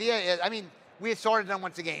game. And the idea is, we had sort of done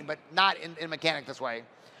once a game, but not in mechanic this way.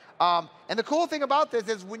 And the cool thing about this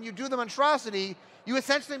is when you do the Monstrosity, you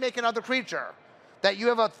essentially make another creature. That you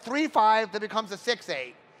have a 3/5 that becomes a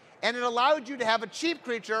 6/8. And it allowed you to have a cheap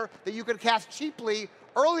creature that you could cast cheaply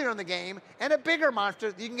earlier in the game, and a bigger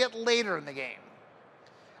monster that you can get later in the game.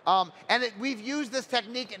 We've used this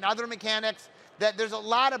technique in other mechanics, that there's a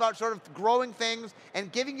lot about sort of growing things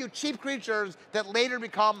and giving you cheap creatures that later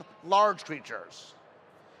become large creatures.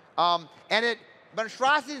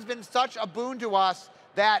 Monstrosity has been such a boon to us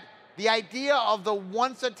that the idea of the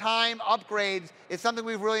once-a-time upgrades is something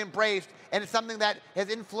we've really embraced, and it's something that has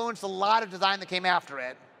influenced a lot of design that came after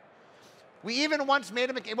it. We even once made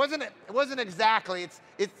it wasn't exactly,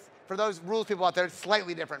 it's for those rules people out there, it's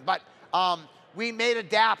slightly different, but we made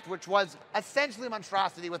Adapt, which was essentially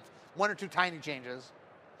Monstrosity with 1 or 2 tiny changes.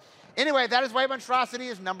 Anyway, that is why Monstrosity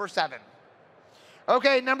is number 7.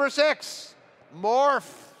 Okay, number 6, Morph.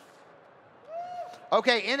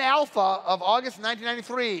 Okay, in Alpha of August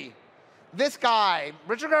 1993, this guy,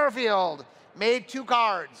 Richard Garfield, made 2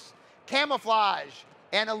 cards, Camouflage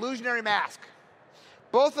and Illusionary Mask.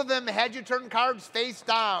 Both of them had you turn cards face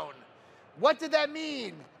down. What did that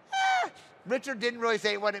mean? Richard didn't really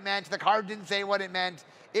say what it meant. The card didn't say what it meant.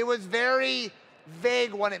 It was very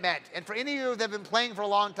vague what it meant. And for any of you that have been playing for a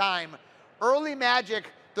long time, early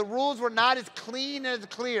Magic, the rules were not as clean and as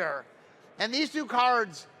clear. And these 2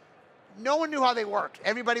 cards, no one knew how they worked.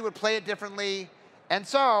 Everybody would play it differently. And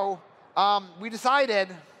so we decided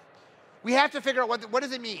we have to figure out what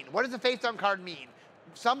does it mean? What does a face-down card mean?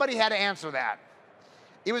 Somebody had to answer that.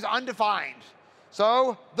 It was undefined.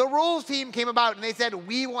 So the rules team came about and they said,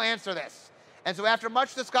 we will answer this. And so after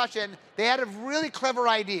much discussion, they had a really clever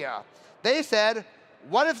idea. They said,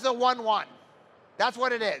 what if it's a 1/1? That's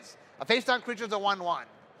what it is. A face-down creature is a 1/1.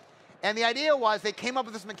 And the idea was they came up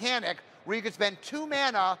with this mechanic where you could spend 2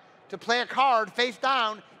 mana to play a card face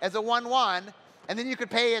down as a 1/1, and then you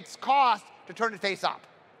could pay its cost to turn it face up.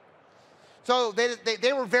 So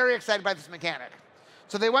they were very excited by this mechanic.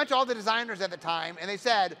 So they went to all the designers at the time, and they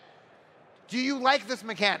said, do you like this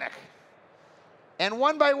mechanic? And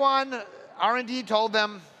one by one, R&D told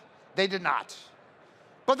them they did not.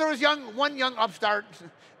 But there was one young upstart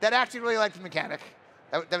that actually really liked the mechanic.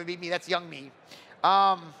 That would be me, that's young me.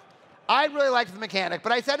 I really liked the mechanic,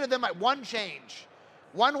 but I said to them, one change.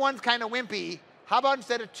 1/1's kind of wimpy. How about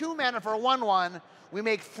instead of 2 mana for a 1/1, we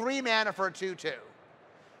make 3 mana for a 2/2?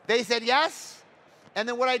 They said yes, and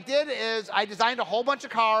then what I did is I designed a whole bunch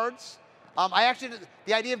of cards.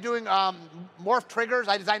 The idea of doing morph triggers,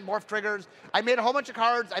 I designed morph triggers. I made a whole bunch of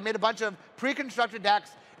cards. I made a bunch of pre-constructed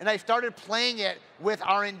decks, and I started playing it with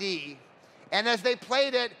R&D. And as they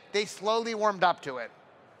played it, they slowly warmed up to it.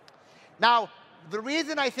 Now, the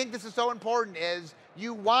reason I think this is so important is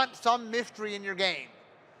you want some mystery in your game,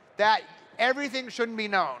 that everything shouldn't be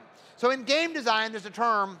known. So in game design, there's a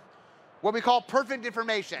term, what we call perfect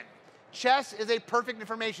information. Chess is a perfect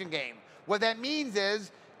information game. What that means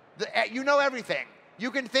is, you know everything.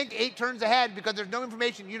 You can think 8 turns ahead because there's no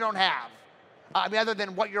information you don't have. Other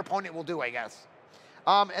than what your opponent will do, I guess.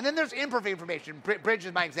 And then there's imperfect information. Bridge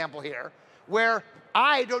is my example here, where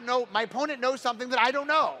I don't know, my opponent knows something that I don't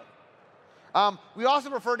know. We also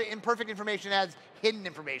refer to imperfect information as hidden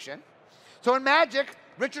information. So in Magic,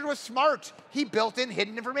 Richard was smart. He built in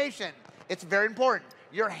hidden information. It's very important.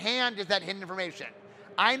 Your hand is that hidden information.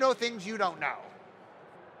 I know things you don't know.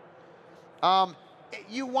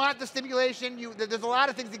 You want the stimulation. There's a lot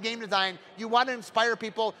of things in game design. You want to inspire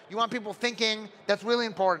people. You want people thinking. That's really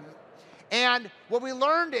important. And what we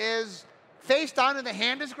learned is face down in the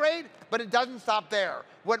hand is great, but it doesn't stop there.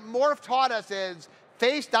 What Morph taught us is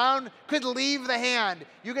Face down could leave the hand.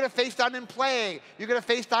 You get a face down in play. You get a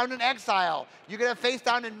face down in exile. You get a face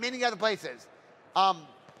down in many other places.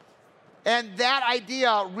 And that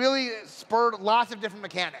idea really spurred lots of different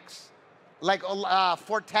mechanics. Like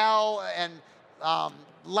foretell and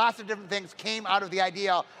lots of different things came out of the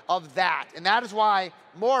idea of that. And that is why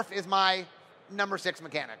morph is my number 6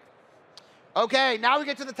 mechanic. Okay, now we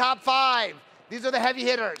get to the top 5. These are the heavy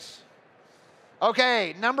hitters.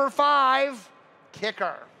 Okay, number 5,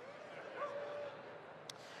 kicker.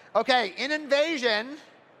 Okay, in Invasion,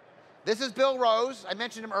 this is Bill Rose. I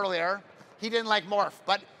mentioned him earlier. He didn't like morph,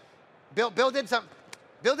 but Bill didn't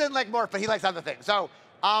like morph, but he likes other things. So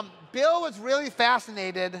Bill was really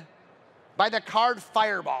fascinated by the card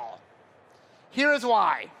Fireball. Here is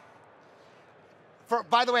why.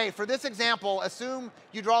 By the way, for this example, assume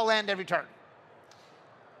you draw land every turn.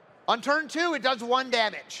 On turn 2, it does 1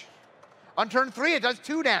 damage. On turn 3, it does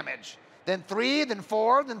 2 damage. Then 3, then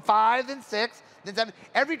 4, then 5, then 6, then 7.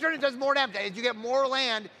 Every turn it does more damage. As you get more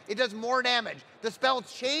land, it does more damage. The spell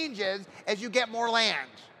changes as you get more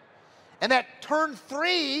land. And that turn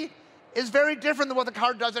 3 is very different than what the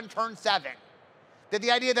card does in turn 7. That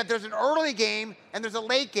the idea that there's an early game and there's a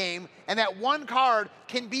late game, and that one card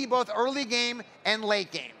can be both early game and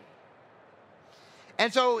late game.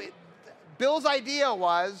 And so Bill's idea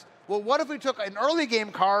was, well, what if we took an early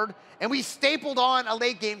game card and we stapled on a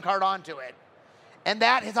late game card onto it? And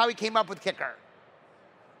that is how he came up with kicker.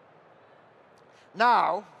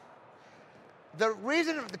 Now, the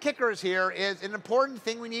reason the kicker is here is an important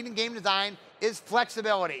thing we need in game design is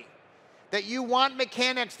flexibility. That you want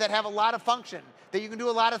mechanics that have a lot of function, that you can do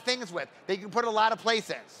a lot of things with, that you can put a lot of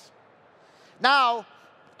places. Now,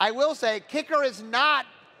 I will say kicker is not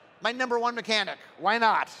my number 1 mechanic. Why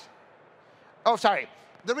not? Oh, sorry.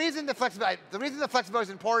 The reason the flexibility is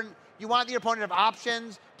important, you want the opponent to have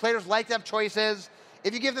options. Players like to have choices.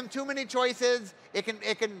 If you give them too many choices, it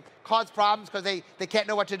can cause problems because they can't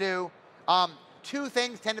know what to do. 2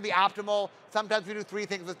 things tend to be optimal. Sometimes we do 3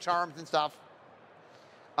 things with charms and stuff.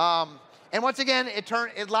 And once again, it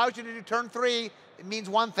allows you to do turn 3, it means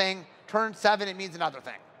one thing. Turn 7, it means another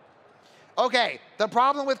thing. Okay, the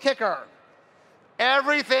problem with kicker.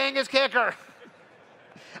 Everything is kicker.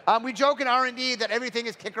 We joke in R&D that everything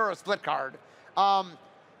is kicker or split card.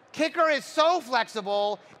 Kicker is so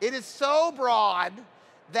flexible, it is so broad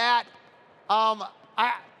that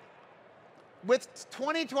with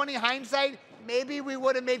 20/20 hindsight, maybe we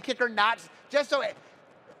would have made kicker not, just so,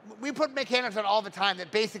 we put mechanics on all the time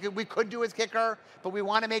that basically we could do as kicker, but we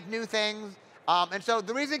want to make new things. And so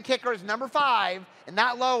the reason kicker is number 5 and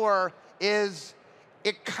not lower is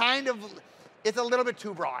it's a little bit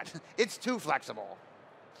too broad. It's too flexible.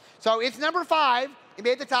 So it's number 5. It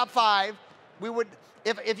made the top 5.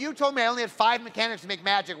 If you told me I only had 5 mechanics to make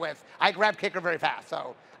magic with, I'd grab kicker very fast.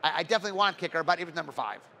 So I definitely want kicker, but it was number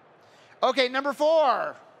 5. Okay, number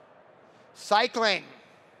 4, cycling.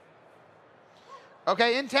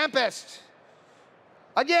 Okay, in Tempest.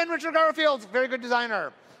 Again, Richard Garfield's very good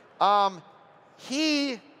designer.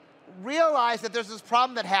 He realized that there's this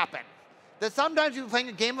problem that happened. That sometimes you're playing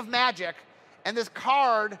a game of Magic, and this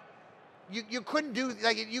card, you couldn't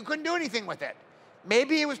do anything with it.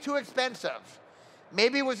 Maybe it was too expensive.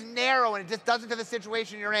 Maybe it was narrow and it just doesn't fit the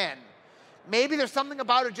situation you're in. Maybe there's something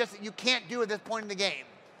about it just that you can't do at this point in the game.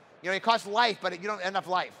 You know, it costs life, but you don't have enough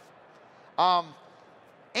life.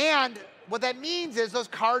 And what that means is those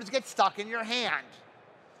cards get stuck in your hand.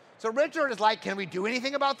 So Richard is like, can we do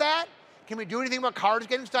anything about that? Can we do anything about cards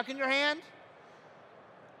getting stuck in your hand?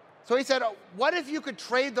 So he said, what if you could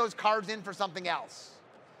trade those cards in for something else?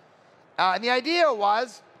 And the idea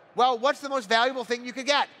was, well, what's the most valuable thing you could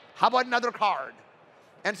get? How about another card?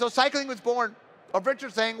 And so cycling was born of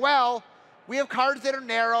Richard saying, well, we have cards that are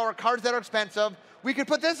narrow or cards that are expensive. We could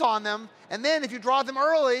put this on them, and then if you draw them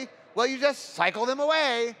early, well, you just cycle them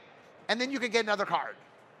away, and then you could get another card.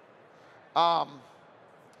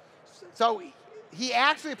 So he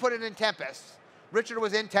actually put it in Tempest. Richard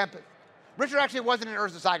was in Tempest. Richard actually wasn't in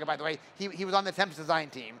Urza Saga, by the way. He was on the Tempest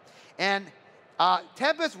design team. And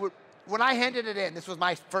Tempest, when I handed it in, this was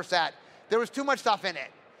my first set, there was too much stuff in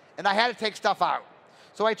it, and I had to take stuff out.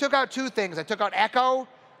 So I took out 2 things. I took out Echo,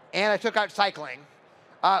 and I took out Cycling,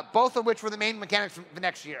 both of which were the main mechanics for the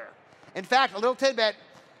next year. In fact, a little tidbit,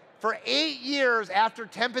 for 8 years after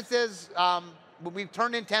Tempest's, when we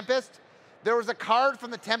turned in Tempest, there was a card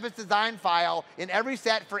from the Tempest design file in every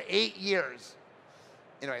set for 8 years.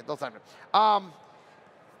 Anyway, little time.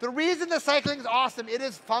 The reason the cycling is awesome, it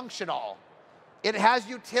is functional. It has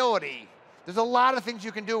utility. There's a lot of things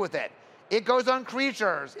you can do with it. It goes on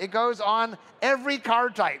creatures. It goes on every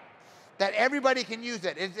card type that everybody can use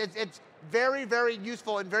it. It's very, very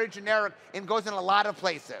useful and very generic and goes in a lot of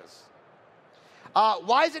places.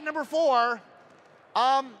 Why is it number 4?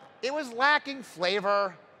 It was lacking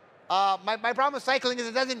flavor. My problem with cycling is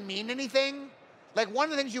it doesn't mean anything. Like, one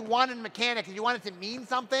of the things you want in mechanics is you want it to mean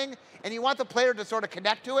something, and you want the player to sort of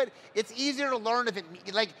connect to it. It's easier to learn if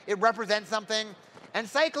it represents something. And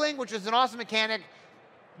cycling, which is an awesome mechanic,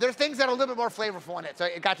 there's things that are a little bit more flavorful in it, so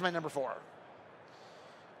it got to my number 4.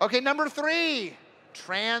 Okay, number 3,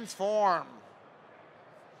 transform.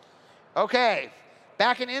 Okay,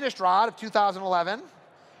 back in Innistrad of 2011,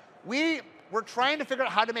 we were trying to figure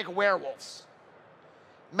out how to make werewolves.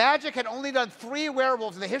 Magic had only done 3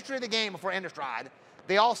 werewolves in the history of the game before Innistrad.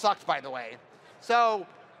 They all sucked, by the way. So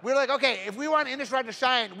we were like, okay, if we want Innistrad to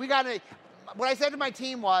shine, we gotta, what I said to my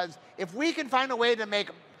team was, if we can find a way to make,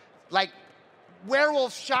 like,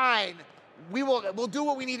 werewolves shine, we'll do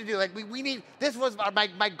what we need to do. Like, we need, this was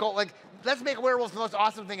my goal, like, let's make werewolves the most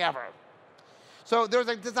awesome thing ever. So there was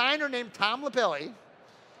a designer named Tom Lapilli.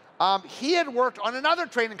 He had worked on another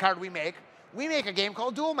trading card we make. We make a game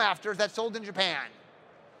called Duel Masters that's sold in Japan.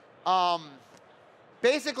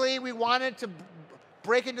 Basically, we wanted to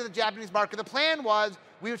break into the Japanese market. The plan was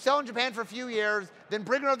we would sell in Japan for a few years, then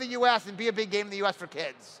bring it over to the US and be a big game in the US for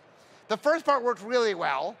kids. The first part worked really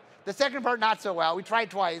well. The second part, not so well. We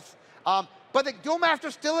tried twice. But the Duel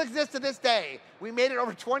Master still exists to this day. We made it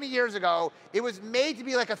over 20 years ago. It was made to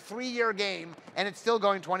be like a 3-year game, and it's still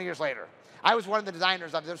going 20 years later. I was one of the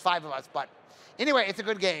designers of it. There's 5 of us, but anyway, it's a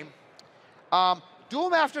good game. Duel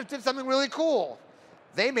Masters did something really cool.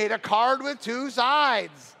 They made a card with 2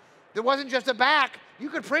 sides. There wasn't just a back. You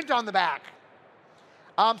could print on the back.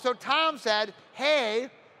 So Tom said, hey,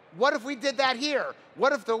 what if we did that here?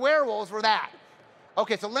 What if the werewolves were that?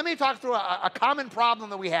 Okay, so let me talk through a common problem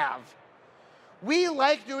that we have. We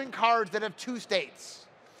like doing cards that have 2 states.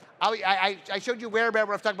 I showed you Werebear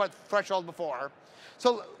when I've talked about Threshold before.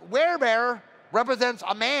 So Werebear represents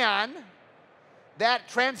a man that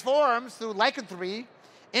transforms through lycanthropy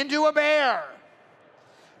into a bear.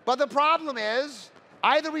 But the problem is,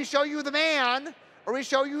 either we show you the man or we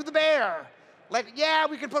show you the bear. Like, yeah,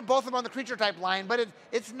 we could put both of them on the creature type line, but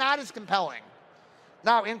it's not as compelling.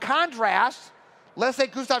 Now, in contrast, let's say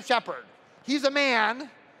Gustav Shepard. He's a man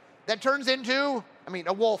that turns into, I mean,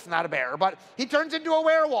 a wolf, not a bear, but he turns into a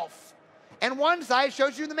werewolf. And one side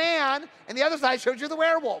shows you the man, and the other side shows you the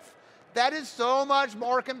werewolf. That is so much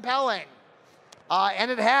more compelling. And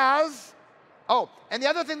it has, and the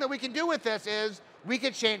other thing that we can do with this is we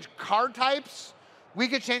could change card types, we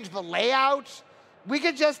could change the layout, we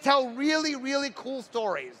could just tell really, really cool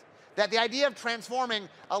stories. That the idea of transforming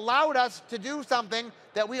allowed us to do something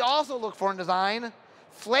that we also look for in design.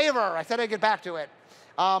 Flavor, I said I'd get back to it.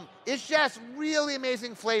 It's just really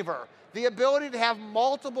amazing flavor. The ability to have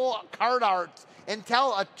multiple card arts and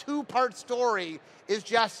tell a 2-part story is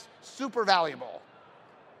just super valuable.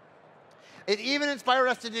 It even inspired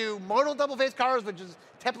us to do modal double-face cards, which is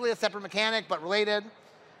technically a separate mechanic, but related.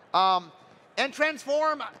 And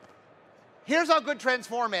transform, here's how good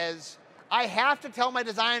transform is. I have to tell my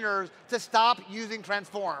designers to stop using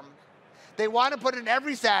transform. They want to put it in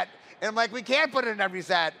every set, and I'm like, we can't put it in every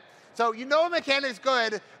set. So you know a mechanic's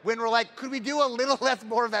good when we're like, could we do a little less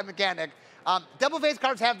more of that mechanic? Double-face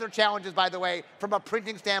cards have their challenges, by the way, from a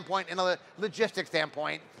printing standpoint and a logistics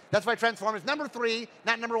standpoint. That's why transform is number 3,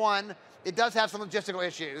 not number 1. It does have some logistical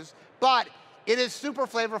issues, but it is super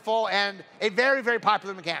flavorful and a very, very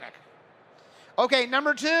popular mechanic. Okay,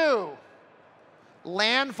 number 2,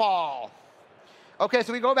 landfall. Okay,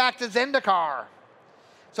 so we go back to Zendikar.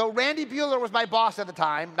 So Randy Bueller was my boss at the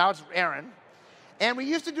time. Now it's Aaron. And we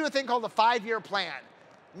used to do a thing called the 5-year plan.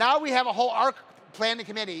 Now we have a whole ARC planning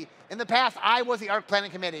committee. In the past, I was the ARC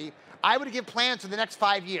planning committee. I would give plans for the next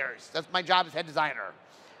 5 years. That's my job as head designer.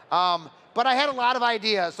 But I had a lot of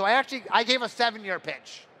ideas, so I gave a 7-year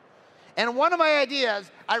pitch. And one of my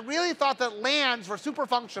ideas, I really thought that lands were super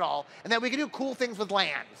functional and that we could do cool things with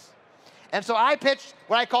lands. And so I pitched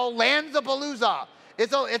what I call Lands-a-Palooza.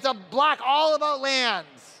 It's a block all about lands.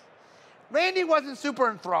 Randy wasn't super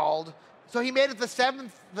enthralled, so he made it the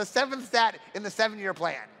seventh set in the 7-year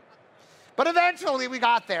plan. But eventually we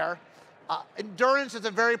got there. Endurance is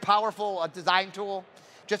a very powerful design tool.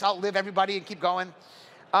 Just outlive everybody and keep going.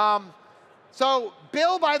 So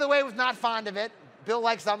Bill, by the way, was not fond of it. Bill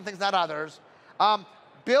likes some things, not others.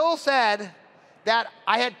 Bill said that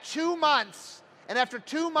I had 2 months, and after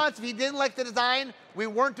 2 months, if he didn't like the design, we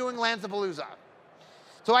weren't doing Lands-a-Palooza.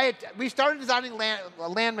 So we started designing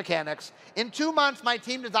land mechanics. In 2 months, my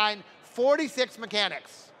team designed 46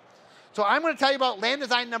 mechanics. So I'm going to tell you about land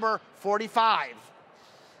design number 45.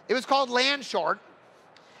 It was called Land Short.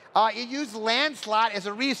 it used land slot as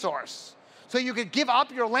a resource. So you could give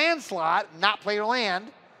up your land slot, not play your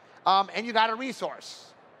land, and you got a resource.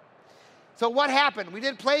 So what happened? We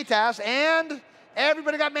did play tests, and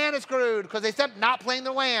everybody got mana screwed because they stepped not playing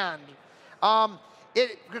their land.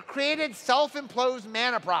 It created self-imposed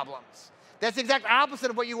mana problems. That's the exact opposite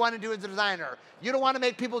of what you want to do as a designer. You don't want to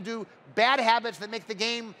make people do bad habits that make the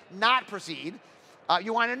game not proceed.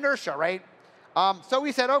 You want inertia, right? So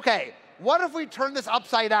we said, okay, what if we turn this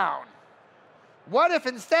upside down? What if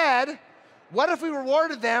instead, what if we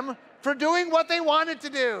rewarded them for doing what they wanted to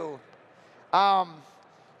do?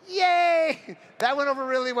 Yay! That went over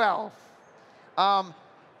really well.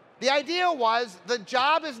 The idea was the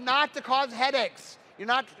job is not to cause headaches. You're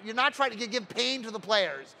not trying to give pain to the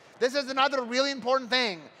players. This is another really important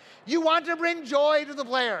thing. You want to bring joy to the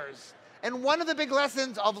players. And one of the big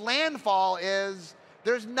lessons of Landfall is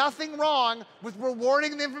there's nothing wrong with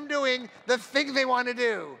rewarding them from doing the thing they want to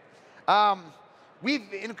do. We've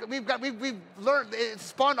learned, it's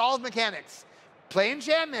spawned all the mechanics. Play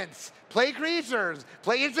enchantments, play creatures,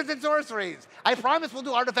 play instants and sorceries. I promise we'll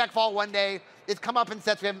do Artifact Fall one day. It's come up in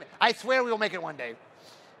sets. I swear we will make it one day.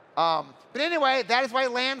 But anyway, that is why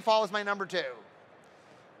Landfall is my number 2.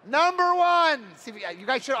 Number 1. See, you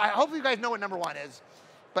guys should. Hopefully you guys know what number 1 is.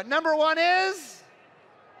 But number 1 is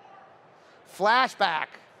Flashback.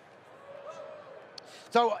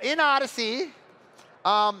 So in Odyssey,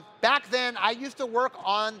 back then I used to work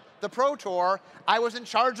on the Pro Tour. I was in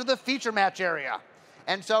charge of the feature match area.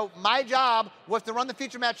 And so my job was to run the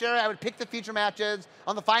feature match area. I would pick the feature matches.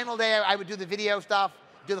 On the final day, I would do the video stuff,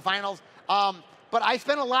 do the finals. But I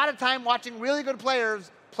spent a lot of time watching really good players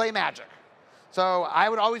play Magic. So I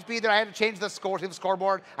would always be there. I had to change the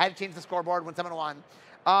scoreboard. I had to change the scoreboard when someone won.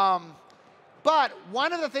 But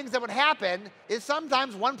one of the things that would happen is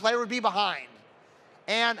sometimes one player would be behind.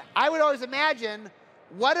 And I would always imagine,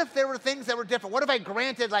 what if there were things that were different? What if I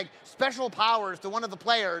granted like special powers to one of the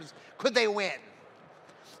players? Could they win?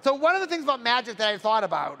 So one of the things about Magic that I thought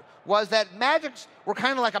about was that Magics were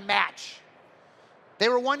kind of like a match. They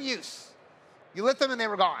were one use. You lit them and they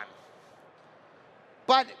were gone.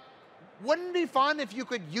 But wouldn't it be fun if you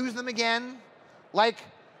could use them again? Like,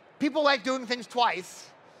 people like doing things twice.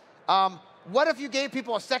 What if you gave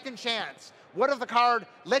people a second chance? What if the card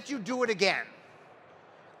let you do it again?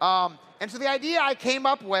 And so the idea I came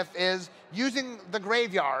up with is using the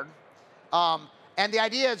graveyard. And the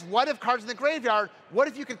idea is, what if cards in the graveyard, what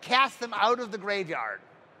if you could cast them out of the graveyard?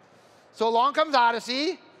 So along comes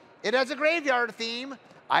Odyssey. It has a graveyard theme.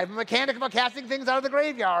 I have a mechanic about casting things out of the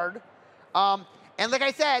graveyard. And like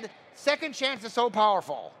I said, second chance is so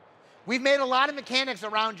powerful. We've made a lot of mechanics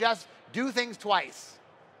around just do things twice.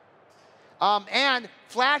 And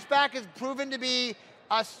Flashback has proven to be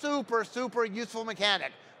a super, super useful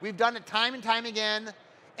mechanic. We've done it time and time again.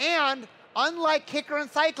 And unlike Kicker and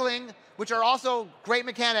Cycling, which are also great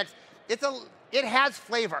mechanics, it has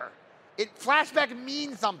flavor. Flashback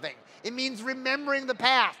means something. It means remembering the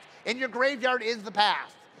past, and your graveyard is the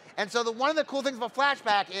past. And so one of the cool things about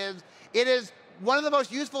Flashback is it is one of the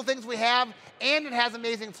most useful things we have, and it has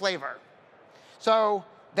amazing flavor. So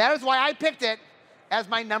that is why I picked it as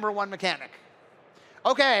my number 1 mechanic.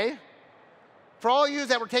 Okay, for all of you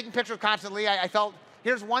that were taking pictures constantly, I felt,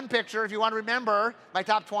 here's one picture if you want to remember my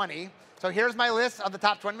top 20. So here's my list of the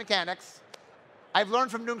top 20 mechanics. I've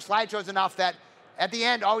learned from doing slideshows enough that at the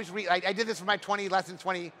end, always I did this for my 20 years,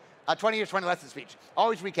 20 lessons speech.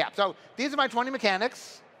 Always recap. So these are my 20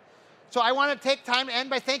 mechanics. So I want to take time to end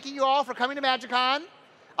by thanking you all for coming to MagicCon.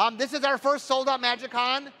 This is our first sold-out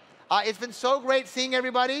MagicCon. It's been so great seeing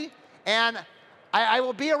everybody. And I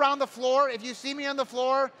will be around the floor. If you see me on the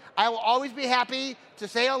floor, I will always be happy to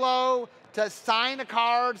say hello, to sign a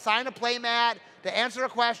card, sign a play mat, to answer a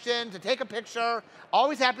question, to take a picture.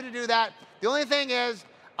 Always happy to do that. The only thing is,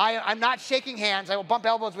 I'm not shaking hands. I will bump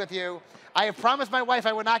elbows with you. I have promised my wife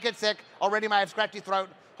I would not get sick. Already I have scratchy throat.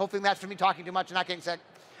 Hopefully that's from me talking too much and not getting sick.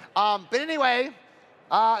 But anyway,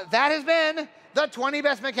 that has been the 20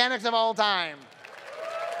 best mechanics of all time.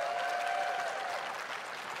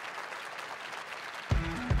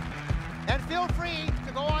 And feel free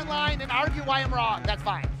to go online and argue why I'm wrong. That's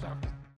fine. So.